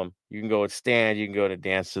one album. You can go with Stand, you can go to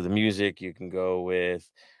Dance to the Music, you can go with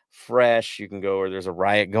Fresh, you can go where there's a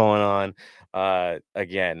riot going on.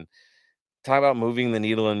 Again, talk about moving the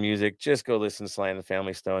needle in music. Just go listen to Sly and the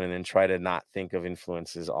Family Stone and then try to not think of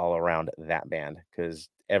influences all around that band, because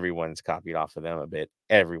everyone's copied off of them a bit.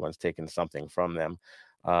 Everyone's taken something from them.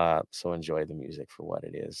 So enjoy the music for what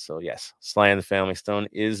it is. So yes, Sly and the Family Stone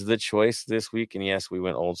is the choice this week. And yes, we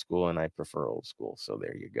went old school, and I prefer old school. So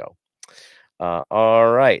there you go.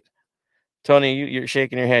 All right. Tony, you're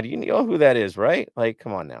shaking your head. You know who that is, right? Like,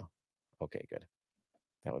 come on now. Okay, good.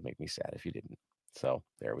 That would make me sad if you didn't. So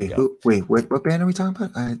there we go. What band are we talking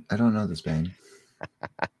about? I don't know this band.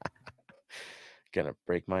 Gonna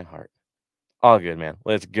break my heart. All good, man.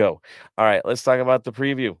 Let's go. All right, let's talk about the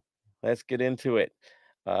preview. Let's get into it.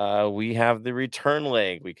 We have the return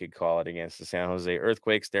leg, we could call it, against the San Jose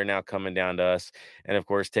Earthquakes. They're now coming down to us, and of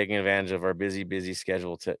course, taking advantage of our busy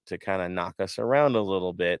schedule to kind of knock us around a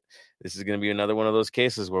little bit. This is going to be another one of those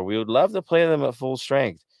cases where we would love to play them at full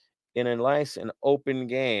strength in a nice and open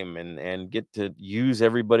game and get to use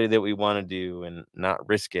everybody that we want to do and not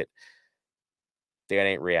risk it. That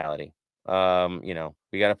ain't reality. We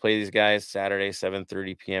got to play these guys Saturday,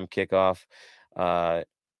 7:30 p.m. kickoff.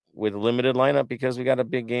 With a limited lineup because we got a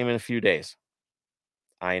big game in a few days.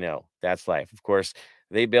 I know, that's life. Of course,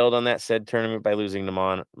 they bailed on that said tournament by losing to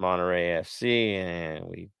Monterey FC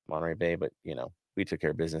and Monterey Bay, but we took care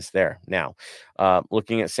of business there. Now,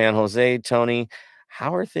 looking at San Jose, Tony,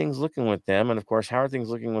 how are things looking with them? And of course, how are things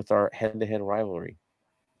looking with our head-to-head rivalry?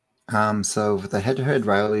 So with the head-to-head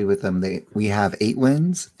rivalry with them, we have 8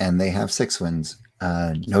 wins and they have 6 wins,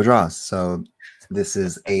 no draws. So this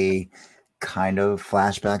is a kind of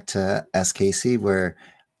flashback to SKC where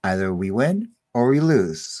either we win or we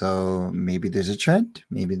lose. So maybe there's a trend,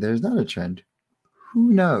 maybe there's not a trend.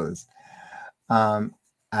 Who knows?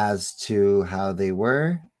 As to how they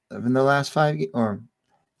were in the last 5 or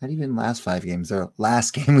not even last 5 games, the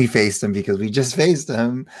last game we faced them, because we just faced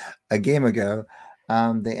them a game ago.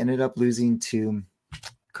 They ended up losing to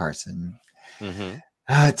Carson. Mm-hmm.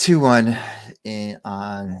 2-1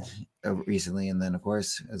 on recently, and then of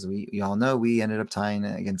course, as we all know, we ended up tying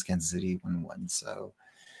against Kansas City 1-1. So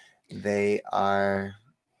they are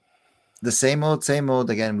the same old, same old.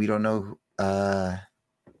 Again, we don't know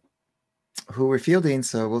who we're fielding,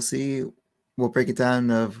 so we'll see. We'll break it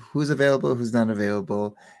down of who's available, who's not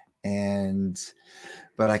available, and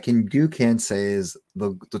but I can say is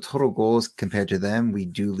the total goals compared to them, we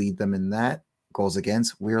do lead them in that. Goals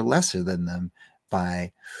against, we're lesser than them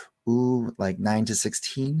by like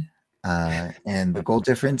 9-16, and the goal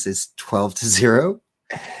difference is 12-0,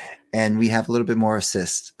 and we have a little bit more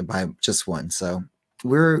assists by just one. So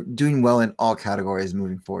we're doing well in all categories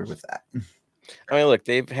moving forward with that. I mean, look,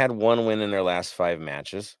 they've had one win in their last 5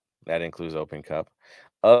 matches. That includes Open Cup.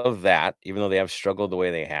 Of that, even though they have struggled the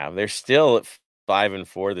way they have, they're still at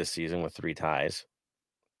 5-4 this season with 3 ties.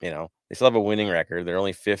 They still have a winning record. They're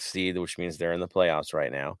only 5th seed, which means they're in the playoffs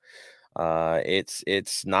right now.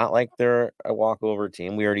 It's not like they're a walkover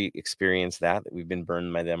team. We already experienced that. We've been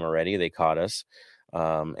burned by them already. They caught us.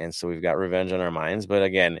 And so we've got revenge on our minds. But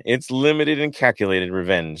again, it's limited and calculated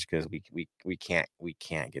revenge because we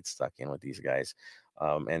can't get stuck in with these guys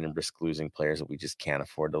and risk losing players that we just can't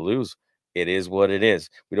afford to lose. It is what it is.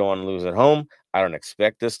 We don't want to lose at home. I don't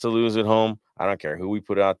expect us to lose at home. I don't care who we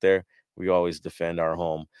put out there. We always defend our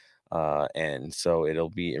home. And so it'll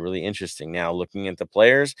be really interesting. Now, looking at the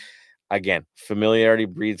players, again, familiarity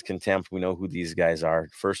breeds contempt. We know who these guys are.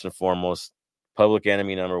 First and foremost, public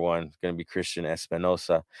enemy number 1 is going to be Christian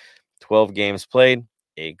Espinosa. 12 games played,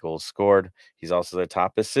 8 goals scored. He's also the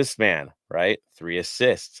top assist man, right? 3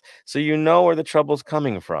 assists. So you know where the trouble's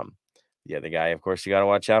coming from. The other guy, of course, you got to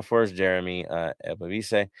watch out for is Jeremy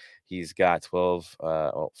Ebavise. He's got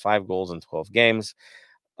 5 goals in 12 games.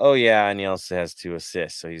 Oh, yeah, and he also has 2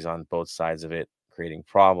 assists, so he's on both sides of it, creating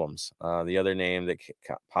problems. The other name that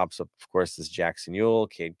pops up, of course, is Jackson Ewell,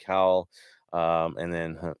 Cade Cowell, and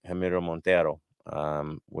then Jamiro Montero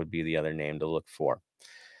would be the other name to look for.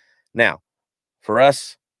 Now, for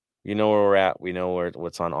us, you know where we're at. We know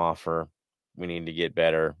what's on offer. We need to get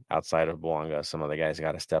better outside of Boanga. Some other guys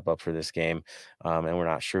got to step up for this game, and we're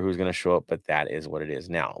not sure who's going to show up, but that is what it is.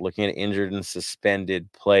 Now, looking at injured and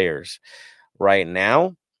suspended players, right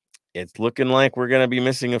now, it's looking like we're going to be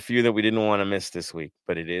missing a few that we didn't want to miss this week,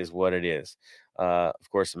 but it is what it is. Of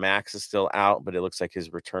course, Max is still out, but it looks like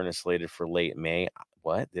his return is slated for late May.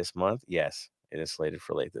 What? This month? Yes, it is slated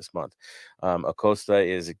for late this month. Acosta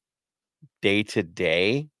is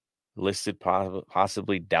day-to-day listed,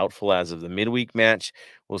 possibly doubtful as of the midweek match.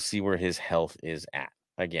 We'll see where his health is at.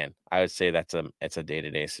 Again, I would say it's a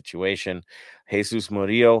day-to-day situation. Jesus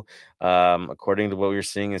Murillo, according to what we're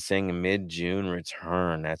seeing, is saying a mid-June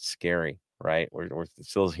return. That's scary, right? We're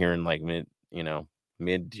still hearing like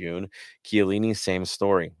mid-June. Chiellini, same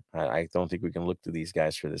story. I don't think we can look to these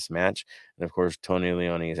guys for this match. And of course, Tony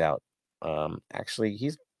Leone is out. Actually,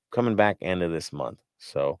 he's coming back end of this month.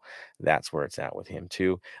 So that's where it's at with him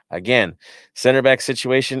too. Again, center back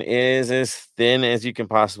situation is as thin as you can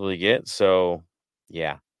possibly get. So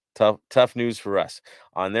yeah, tough news for us.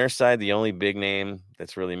 On their side, the only big name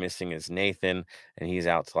that's really missing is Nathan, and he's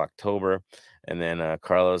out till October. And then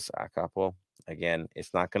Carlos Acapo, again,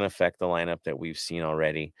 it's not going to affect the lineup that we've seen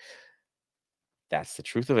already. That's the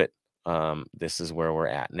truth of it. This is where we're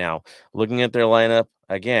at. Now, looking at their lineup,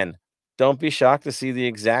 again, don't be shocked to see the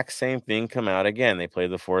exact same thing come out again. They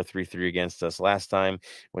played the 4-3-3 against us last time.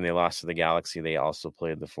 When they lost to the Galaxy, they also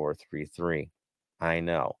played the 4-3-3. I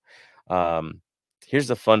know. Here's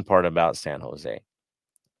the fun part about San Jose.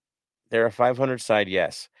 They're a 500 side,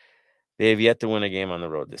 yes. They have yet to win a game on the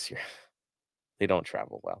road this year. They don't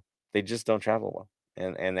travel well. They just don't travel well.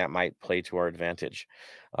 And that might play to our advantage.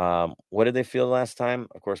 What did they feel last time?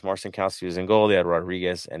 Of course, Marcinkowski was in goal. They had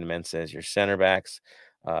Rodriguez and Mensah as your center backs.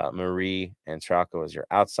 Marie and Traco as your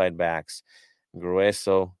outside backs.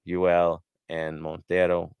 Grueso, Ewell, and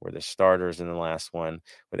Montero were the starters in the last one,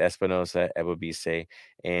 with Espinosa, Ebobisse,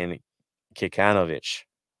 and Kikanovic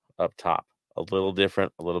up top. A little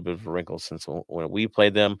different, a little bit of a wrinkle since when we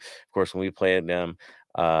played them. Of course, when we played them,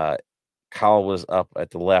 Kyle was up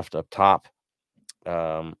at the left up top.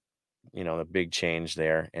 The big change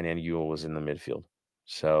there, and then Ewell was in the midfield.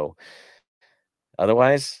 So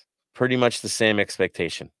otherwise, pretty much the same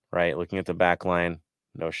expectation, right? Looking at the back line,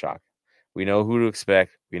 no shock. We know who to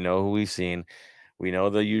expect. We know who we've seen. We know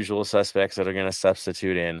the usual suspects that are going to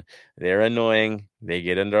substitute in. They're annoying. They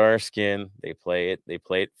get under our skin. They play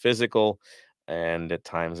it physical, and at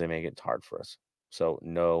times they make it hard for us. So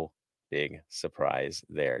no big surprise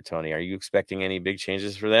there. Tony, are you expecting any big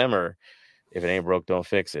changes for them, or if it ain't broke, don't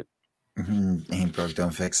fix it? Ain't broke,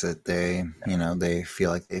 don't fix it. They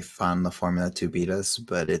feel like they found the formula to beat us,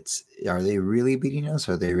 but are they really beating us?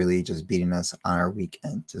 Or are they really just beating us on our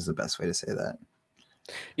weekend? Is the best way to say that.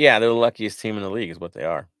 Yeah, they're the luckiest team in the league, is what they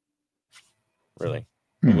are. Really,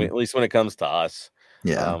 at least when it comes to us.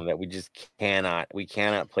 Yeah. That we just cannot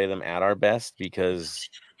play them at our best because,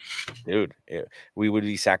 dude, we would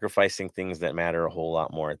be sacrificing things that matter a whole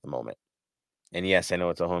lot more at the moment. And yes, I know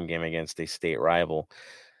it's a home game against a state rival,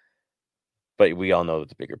 but we all know what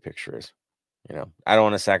the bigger picture is. I don't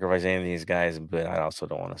want to sacrifice any of these guys, but I also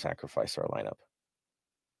don't want to sacrifice our lineup.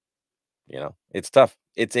 It's tough.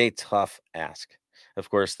 It's a tough ask. Of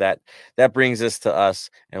course, that brings us to us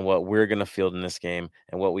and what we're going to field in this game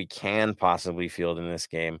and what we can possibly field in this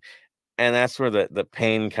game. And that's where the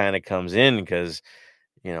pain kind of comes in because,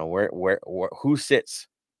 where who sits,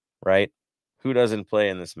 right? Who doesn't play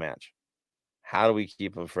in this match? How do we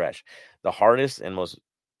keep them fresh? The hardest and most,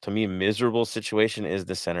 to me, miserable situation is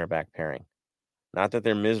the center back pairing. Not that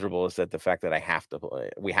they're miserable, it's that the fact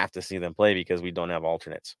that we have to see them play because we don't have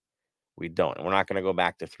alternates. We don't. And we're not going to go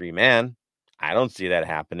back to 3-man. I don't see that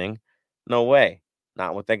happening. No way.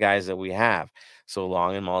 Not with the guys that we have. So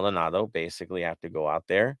Long and Maldonado basically have to go out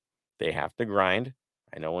there. They have to grind.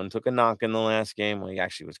 I know one took a knock in the last game. Well, he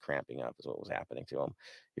actually was cramping up is what was happening to him.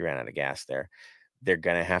 He ran out of gas there. They're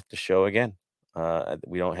going to have to show again.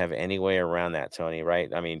 We don't have any way around that, Tony,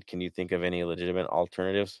 right? I mean, can you think of any legitimate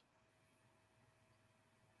alternatives?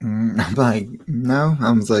 I'm like, no.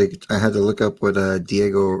 I was like, I had to look up what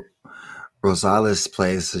Diego Rosales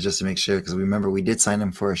plays just to make sure, because remember we did sign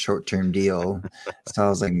him for a short-term deal. So I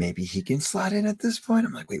was like, maybe he can slot in at this point.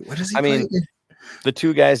 I'm like, wait, what does he play? The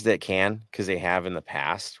two guys that can, because they have in the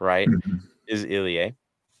past, right, Mm-hmm. is Ilie.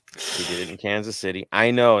 He did it in Kansas City. I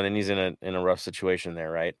know, and then he's in a rough situation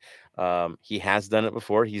there, right? He has done it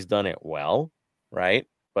before. He's done it well, right?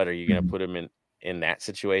 But are you going to put him in that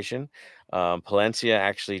situation? Palencia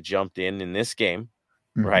actually jumped in this game,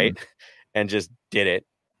 right, and just did it.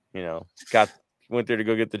 Went there to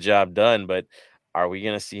go get the job done. But are we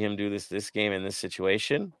going to see him do this game in this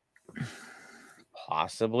situation?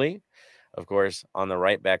 Possibly. Of course, on the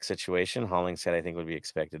right back situation, Hollingshead, I think, would be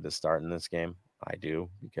expected to start in this game. I do,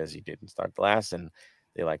 because he didn't start the last, and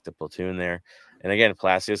they like to platoon there. And again,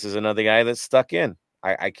 Palacios is another guy that's stuck in.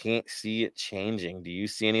 I can't see it changing. Do you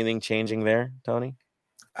see anything changing there, Tony?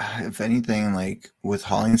 If anything, like with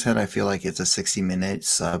Hollingshead, I feel like it's a 60-minute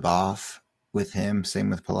sub off with him. Same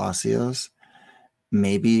with Palacios.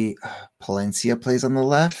 Maybe Palencia plays on the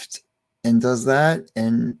left and does that,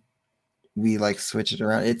 and we like switch it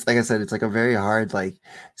around. It's like I said, it's like a very hard like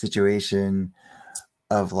situation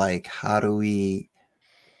of like, how do we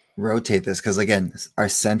rotate this? Because again, our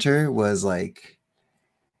center was like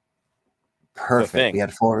perfect. We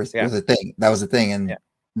had forwards. Yeah. That was the thing. And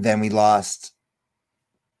then we lost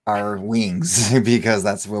our wings because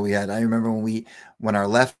that's what we had. I remember when our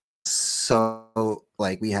left, so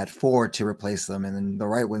like we had 4 to replace them, and then the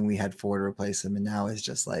right wing we had 4 to replace them, and now it's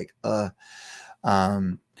just like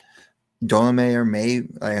Dolome or May,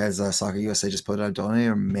 as Soccer USA just put out, Dolome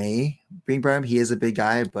or May being brought up. He is a big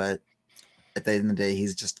guy, but at the end of the day,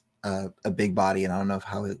 he's just a big body, and I don't know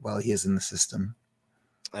how well he is in the system.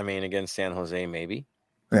 I mean, against San Jose, maybe,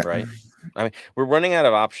 right? I mean, we're running out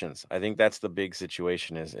of options. I think that's the big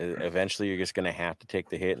situation is eventually you're just going to have to take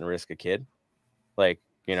the hit and risk a kid. Like,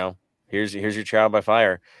 here's your trial by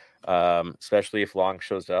fire, especially if Long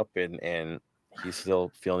shows up and he's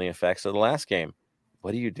still feeling the effects of the last game.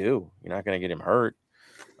 What do? You're not going to get him hurt.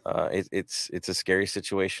 It's a scary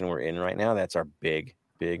situation we're in right now. That's our big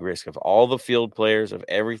risk of all the field players, of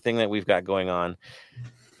everything that we've got going on.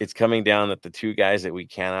 It's coming down that the two guys that we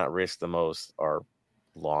cannot risk the most are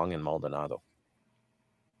Long and Maldonado.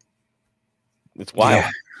 It's wild,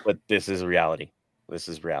 but this is reality.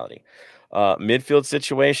 Midfield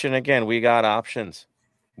situation, again, we got options.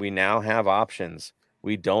 We now have options.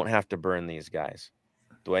 We don't have to burn these guys.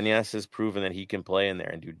 Duenas has proven that he can play in there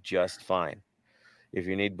and do just fine. If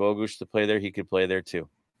you need Bogusz to play there, he could play there too.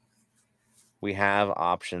 We have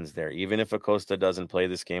options there. Even if Acosta doesn't play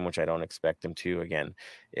this game, which I don't expect him to, again,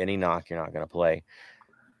 any knock, you're not going to play.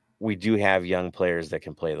 We do have young players that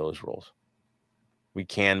can play those roles. We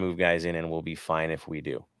can move guys in and we'll be fine if we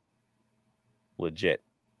do. Legit.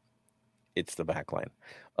 It's the back line.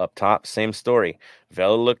 Up top, same story.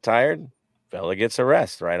 Vela looked tired. Vela gets a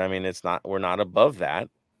rest, right? I mean, we're not above that.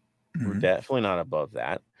 We're definitely not above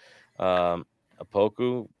that.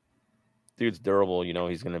 Apoku, dude's durable.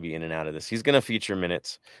 He's going to be in and out of this. He's going to feature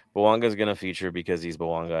minutes. Bowanga's going to feature because he's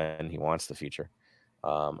Bowanga and he wants to feature.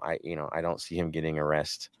 I don't see him getting a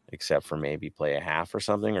rest except for maybe play a half or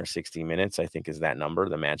something, or 60 minutes, I think is that number,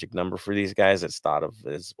 the magic number for these guys. It's thought of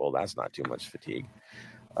as, well, that's not too much fatigue.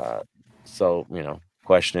 So,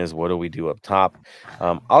 question is, what do we do up top?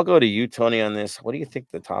 I'll go to you, Tony, on this. What do you think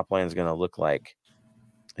the top line is going to look like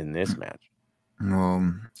in this match?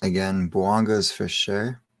 Again, Bouanga's for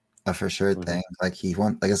sure thing. Like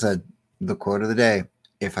like I said, the quote of the day: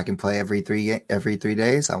 if I can play every 3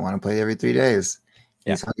 days, I want to play every 3 days.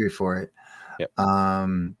 He's hungry for it. Yep.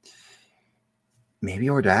 Maybe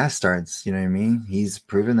Ordaz starts. You know what I mean? He's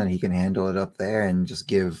proven that he can handle it up there, and just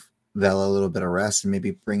give Vela a little bit of rest, and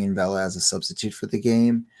maybe bring in Vela as a substitute for the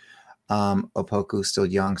game. Opoku's still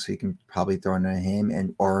young, so you can probably throw in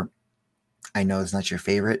him, or I know it's not your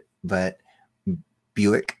favorite, but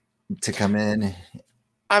Buick to come in.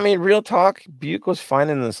 I mean, real talk, Buick was fine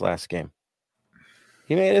in this last game.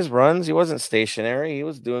 He made his runs. He wasn't stationary. He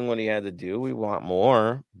was doing what he had to do. We want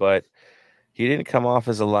more, but he didn't come off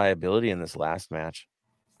as a liability in this last match.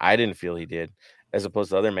 I didn't feel he did, as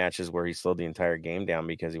opposed to other matches where he slowed the entire game down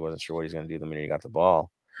because he wasn't sure what he was going to do the minute he got the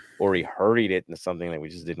ball, or he hurried it into something that we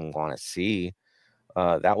just didn't want to see.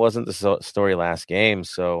 That wasn't the story last game.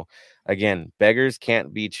 So, again, beggars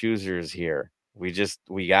can't be choosers here. We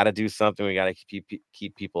got to do something. We got to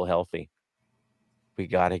keep people healthy. We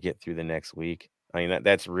got to get through the next week. I mean,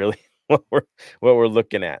 that's really what we're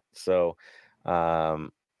looking at. So,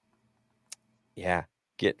 yeah,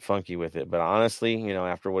 get funky with it. But honestly,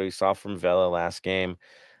 after what we saw from Vela last game,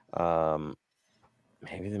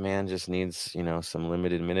 maybe the man just needs, some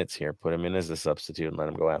limited minutes here. Put him in as a substitute and let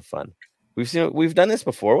him go have fun. We've done this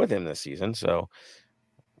before with him this season, so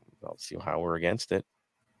I'll see how we're against it,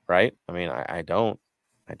 right? I mean, I don't.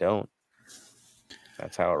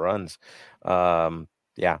 That's how it runs.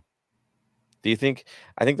 Yeah. Do you think?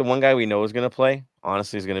 I think the one guy we know is going to play,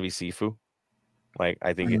 honestly, is going to be Sifu. Like,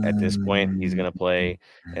 I think at this point he's going to play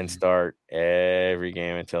and start every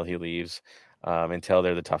game until he leaves, until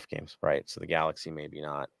they're the tough games, right? So the Galaxy, maybe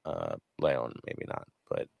not. Leon, maybe not.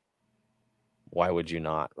 But why would you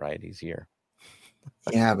not, right? He's here.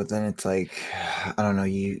 Yeah, but then it's like, I don't know.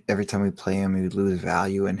 Every time we play him, we lose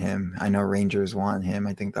value in him. I know Rangers want him.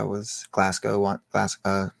 I think that was Glasgow want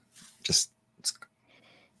Glasgow.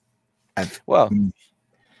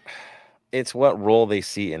 It's what role they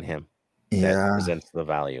see in him that presents the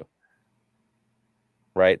value,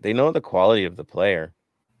 right? They know the quality of the player.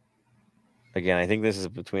 Again, I think this is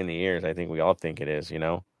between the ears. I think we all think it is,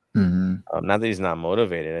 Mm-hmm. Not that he's not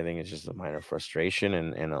motivated. I think it's just a minor frustration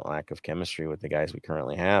and a lack of chemistry with the guys we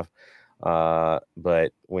currently have. But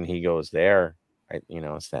when he goes there,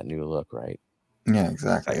 it's that new look, right? Yeah,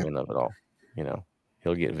 exactly. Excitement of it all.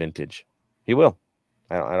 He'll get vintage. He will.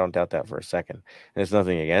 I don't doubt that for a second. And it's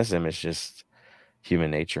nothing against him. It's just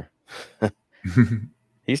human nature.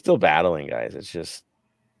 He's still battling, guys. It's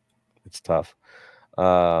tough.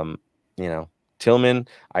 Tillman,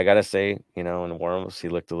 I gotta say, in warm-ups, he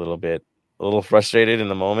looked a little frustrated in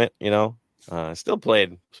the moment. Still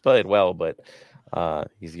played well, but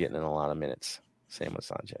he's getting in a lot of minutes. Same with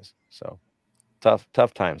Sanchez. So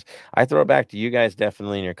tough times. I throw it back to you guys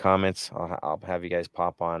definitely in your comments. I'll have you guys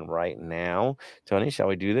pop on right now. Tony, shall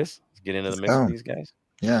we do this? Let's get into the mix with these guys.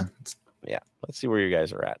 Yeah. Let's see where you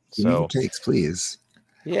guys are at. So takes, please.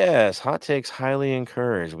 Yes, hot takes highly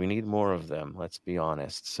encouraged. We need more of them. Let's be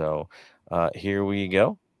honest. So here we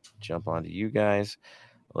go. Jump onto you guys.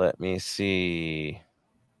 Let me see.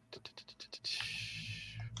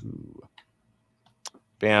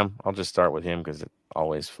 Bam. I'll just start with him because it's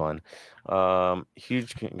always fun.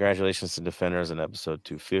 Huge congratulations to Defenders in episode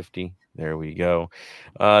 250. There we go.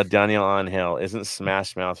 Daniel Angel, isn't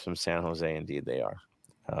Smash Mouth from San Jose? Indeed, they are.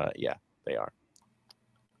 Yeah, they are.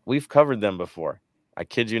 We've covered them before. I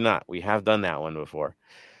kid you not. We have done that one before.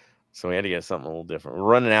 So we had to get something a little different. We're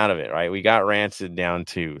running out of it, right? We got Rancid down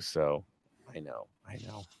too. So I know.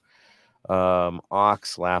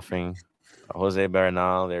 Ox laughing. Jose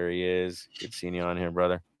Bernal, there he is. Good seeing you on here,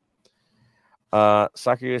 brother.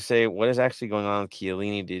 Soccer USA, what is actually going on with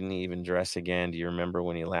Chiellini? Didn't even dress again. Do you remember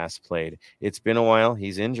when he last played? It's been a while.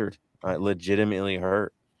 He's injured. Legitimately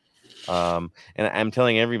hurt. And I'm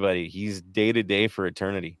telling everybody, he's day-to-day for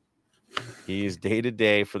eternity. He's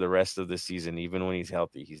day-to-day for the rest of the season. Even when he's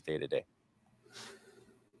healthy, he's day-to-day.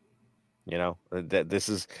 That this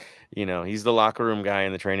is, he's the locker room guy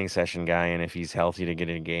and the training session guy. And if he's healthy to get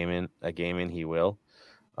a game in, he will.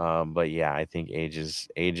 But yeah, I think age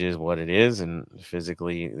is what it is. And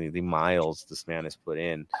physically, the miles this man has put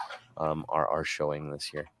in are showing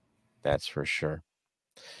this year. That's for sure.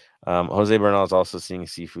 Jose Bernal is also seeing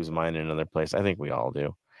Sifu's mind in another place. I think we all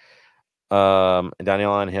do.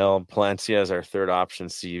 Daniel Angel Palencia is our third option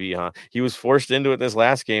CV, huh? He was forced into it this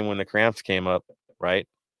last game when the cramps came up, right?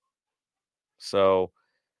 So,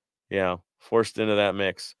 forced into that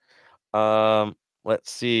mix.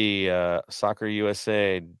 Let's see. Soccer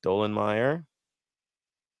USA, Dolenmeyer.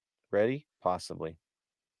 Ready? Possibly.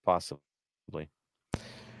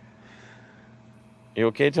 You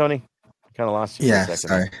okay, Tony? Kind of lost you for a Yeah, second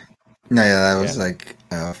sorry. there. No, yeah, that Yeah. was like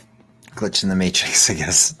a glitch in the matrix, I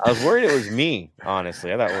guess. I was worried it was me,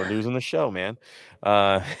 honestly. I thought we're losing the show, man.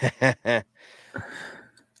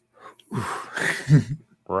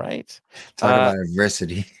 Right? Talk about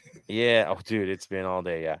adversity. Yeah. Oh, dude, it's been all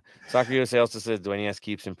day. Yeah. Soccer USA also says Duenas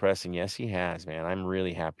keeps impressing. Yes, he has, man. I'm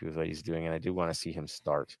really happy with what he's doing, and I do want to see him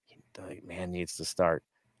start. The man needs to start.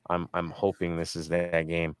 I'm hoping this is that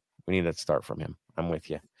game. We need that start from him. I'm with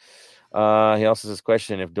you. He also says,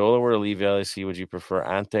 question, if Dola were to leave LAC, would you prefer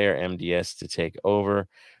Ante or MDS to take over,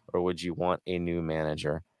 or would you want a new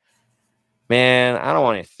manager? Man, I don't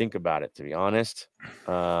want to think about it, to be honest.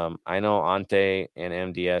 I know Ante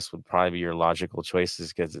and MDS would probably be your logical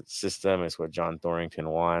choices because it's system. It's what John Thorrington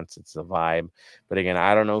wants. It's the vibe. But again,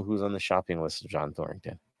 I don't know who's on the shopping list of John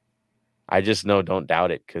Thorrington. I just know don't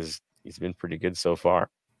doubt it because he's been pretty good so far,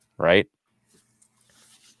 right?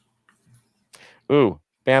 Ooh,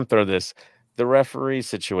 bam, throw this. The referee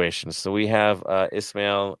situation. So we have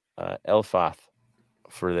Ismail Elfath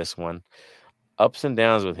for this one. Ups and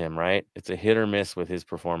downs with him, right? It's a hit or miss with his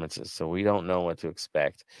performances. So we don't know what to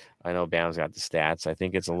expect. I know Bam's got the stats. I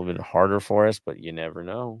think it's a little bit harder for us, but you never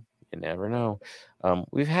know. You never know.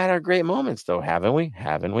 We've had our great moments, though, haven't we?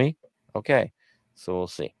 Haven't we? Okay. So we'll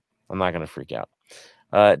see. I'm not going to freak out.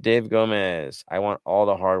 Dave Gomez, I want all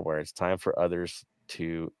the hardware. It's time for others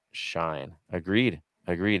to shine. Agreed.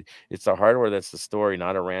 It's the hardware that's the story,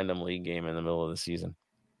 not a random league game in the middle of the season.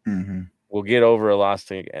 Mm-hmm. We'll get over a loss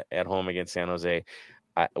at home against San Jose.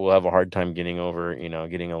 We'll have a hard time getting over,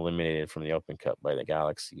 getting eliminated from the Open Cup by the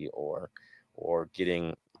Galaxy or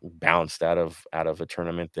getting bounced out of a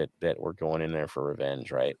tournament that we're going in there for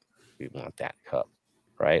revenge, right? We want that cup,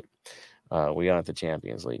 right? We want the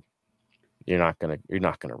Champions League. You're not gonna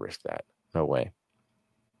risk that. No way.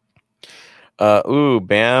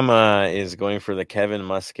 Bam is going for the Kevin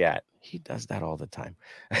Muscat. He does that all the time.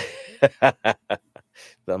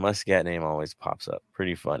 The Muscat name always pops up.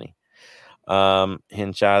 Pretty funny.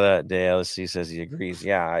 Hinchada de LSC says he agrees.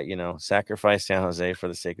 Yeah, sacrifice San Jose for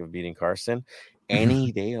the sake of beating Carson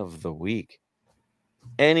any day of the week.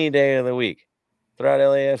 Any day of the week. Throw out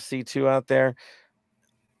LAFC 2 out there.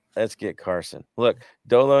 Let's get Carson. Look,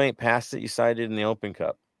 Dolo ain't passed it. You sided in the Open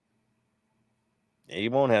Cup. He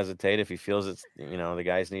won't hesitate if he feels it's, the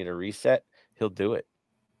guys need a reset. He'll do it.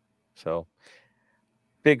 So,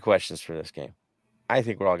 big questions for this game. I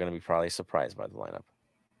think we're all going to be probably surprised by the lineup.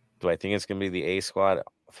 Do I think it's going to be the A squad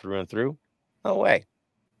through and through? No way.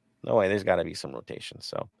 There's got to be some rotation.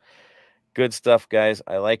 So, good stuff, guys.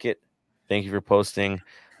 I like it. Thank you for posting.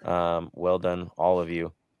 Well done, all of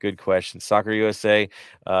you. Good questions. Soccer USA,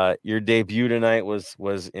 your debut tonight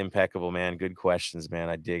was impeccable, man. Good questions, man.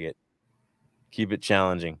 I dig it. Keep it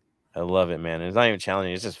challenging. I love it, man. And it's not even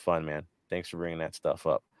challenging. It's just fun, man. Thanks for bringing that stuff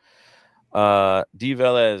up. D.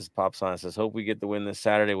 Velez pops on and says, hope we get the win this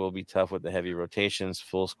Saturday. We'll be tough with the heavy rotations.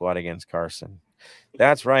 Full squad against Carson.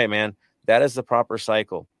 That's right, man. That is the proper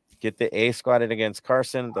cycle. Get the A squad in against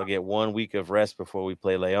Carson. They'll get 1 week of rest before we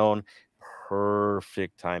play Leon.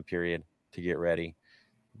 Perfect time period to get ready.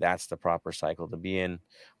 That's the proper cycle to be in.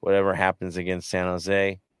 Whatever happens against San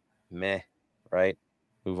Jose, meh, right?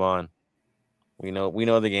 Move on. We know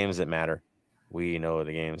the games that matter.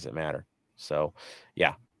 So,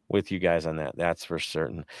 yeah, with you guys on that. That's for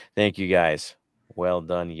certain. Thank you guys. Well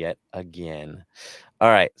done yet again. All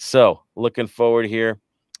right. So, looking forward here.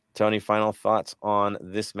 Tony, final thoughts on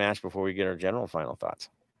this match before we get our general final thoughts.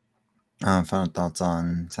 Final thoughts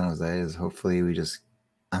on San Jose is hopefully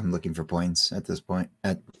I'm looking for points at this point.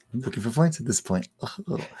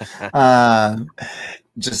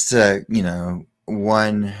 Just to,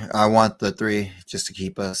 one, I want the 3 just to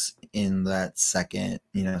keep us in that second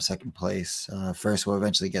place. First, we'll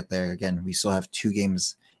eventually get there. Again, we still have 2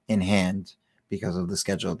 games in hand because of the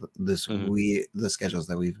schedule. The schedules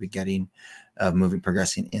that we've been getting,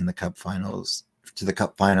 progressing in the cup finals, to the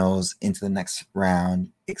cup finals, into the next round,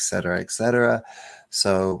 etc.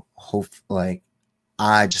 So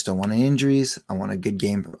I just don't want any injuries. I want a good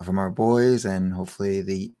game from our boys, and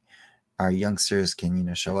hopefully our youngsters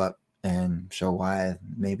can show up and show why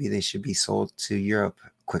maybe they should be sold to Europe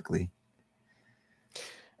quickly.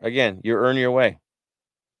 Again, you earn your way.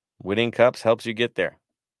 Winning cups helps you get there,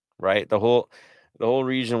 right? The whole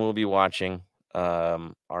region will be watching.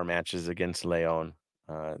 our matches against Leon.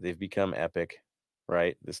 They've become epic,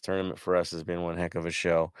 right? This tournament for us has been one heck of a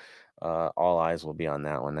show. All eyes will be on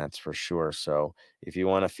that one, that's for sure. So if you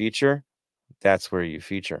want to feature, that's where you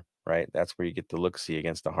feature, right? That's where you get the look-see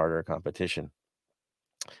against the harder competition.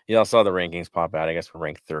 You all saw the rankings pop out. I guess we're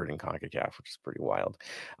ranked 3rd in CONCACAF, which is pretty wild.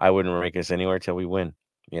 I wouldn't rank us anywhere till we win.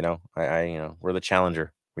 You know, we're the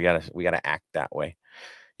challenger. We gotta act that way.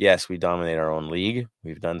 Yes, we dominate our own league.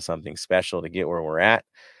 We've done something special to get where we're at,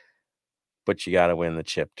 but you got to win the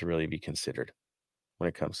chip to really be considered when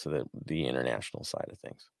it comes to the international side of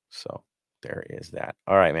things. So there is that.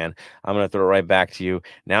 All right, man. I'm gonna throw it right back to you.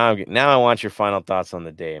 Now I want your final thoughts on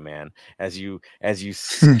the day, man. As you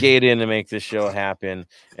skate in to make this show happen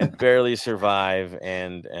and barely survive.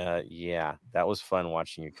 And yeah, that was fun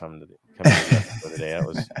watching you come to the episode today. That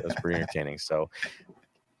was pretty entertaining. So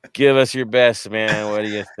give us your best, man. What do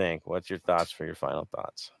you think? What's your thoughts for your final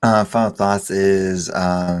thoughts? Final thoughts is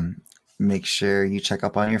make sure you check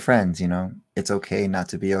up on your friends. You know, it's okay not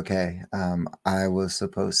to be okay. I was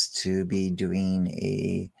supposed to be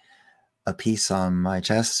doing a piece on my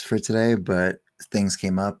chest for today, but things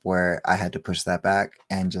came up where I had to push that back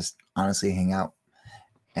and just honestly hang out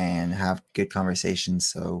and have good conversations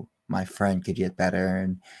so my friend could get better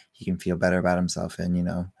and he can feel better about himself. And, you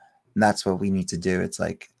know, that's what we need to do. It's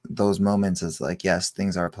like those moments is like, yes,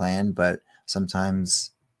 things are planned, but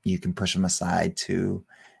sometimes you can push them aside to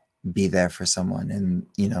be there for someone and,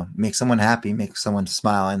 you know, make someone happy, make someone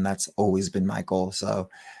smile. And that's always been my goal. So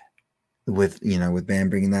with Bam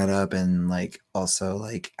bringing that up and like also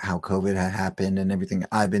like how COVID had happened and everything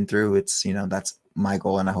I've been through, it's, you know, that's my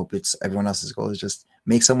goal. And I hope it's everyone else's goal is just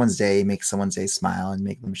make someone's day smile and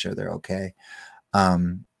make them sure they're okay.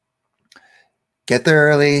 Get there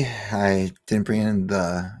early. I didn't bring in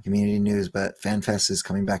the community news, but FanFest is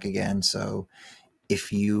coming back again. So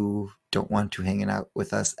if you don't want to hang out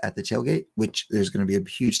with us at the tailgate, which there's going to be a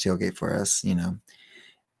huge tailgate for us, you know,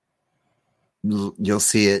 you'll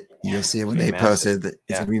see it. You'll see it when they post it. It's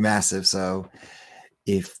going to be massive. So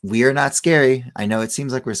if we are not scary, I know it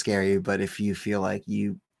seems like we're scary, but if you feel like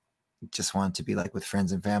you just want to be like with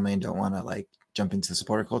friends and family and don't want to like jump into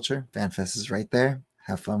supporter culture, FanFest is right there.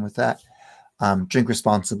 Have fun with that. Drink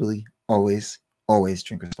responsibly. Always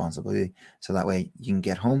drink responsibly. So that way you can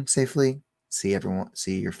get home safely, see everyone,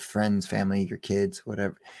 see your friends, family, your kids,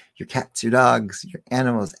 whatever, your cats, your dogs, your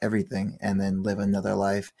animals, everything, and then live another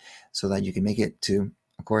life so that you can make it to,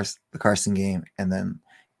 of course, the Carson game and then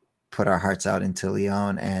put our hearts out into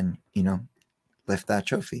Leon and, you know, lift that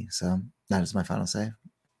trophy. So that is my final say.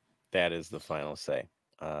 That is the final say.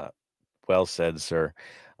 Well said, sir.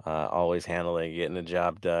 Always handling, getting the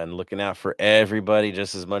job done, looking out for everybody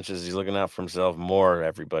just as much as he's looking out for himself, more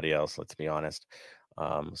everybody else, let's be honest.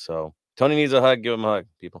 So Tony needs a hug. Give him a hug,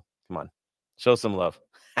 people. Come on. Show some love.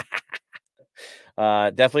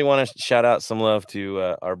 Definitely want to shout out some love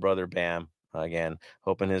to our brother Bam. Again,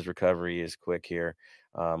 hoping his recovery is quick here.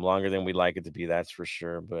 Longer than we'd like it to be, that's for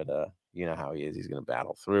sure. But you know how he is. He's going to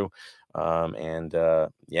battle through.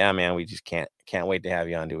 Yeah, man, we just can't wait to have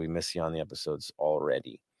you on, dude. We miss you on the episodes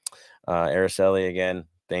already. Araceli, again,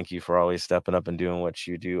 thank you for always stepping up and doing what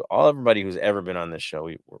you do. Everybody who's ever been on this show,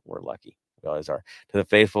 we're lucky. We always are. To the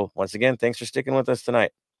faithful, once again, thanks for sticking with us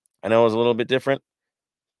tonight. I know it was a little bit different,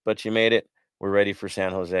 but you made it. We're ready for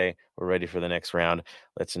San Jose. We're ready for the next round.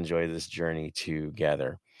 Let's enjoy this journey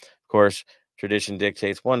together. Of course, tradition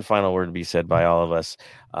dictates one final word to be said by all of us.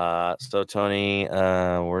 So, Tony,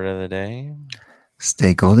 word of the day?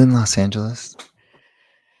 Stay golden, Los Angeles.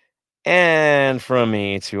 And from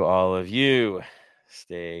me to all of you,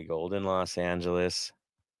 stay golden, Los Angeles.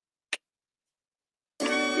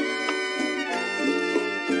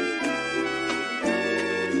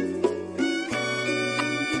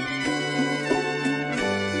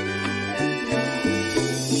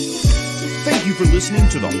 Thank you for listening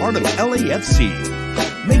to the Heart of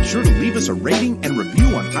LAFC. Make sure to leave us a rating and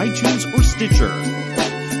review on iTunes or Stitcher.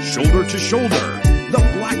 Shoulder to shoulder, the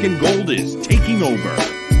black and gold is taking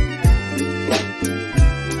over.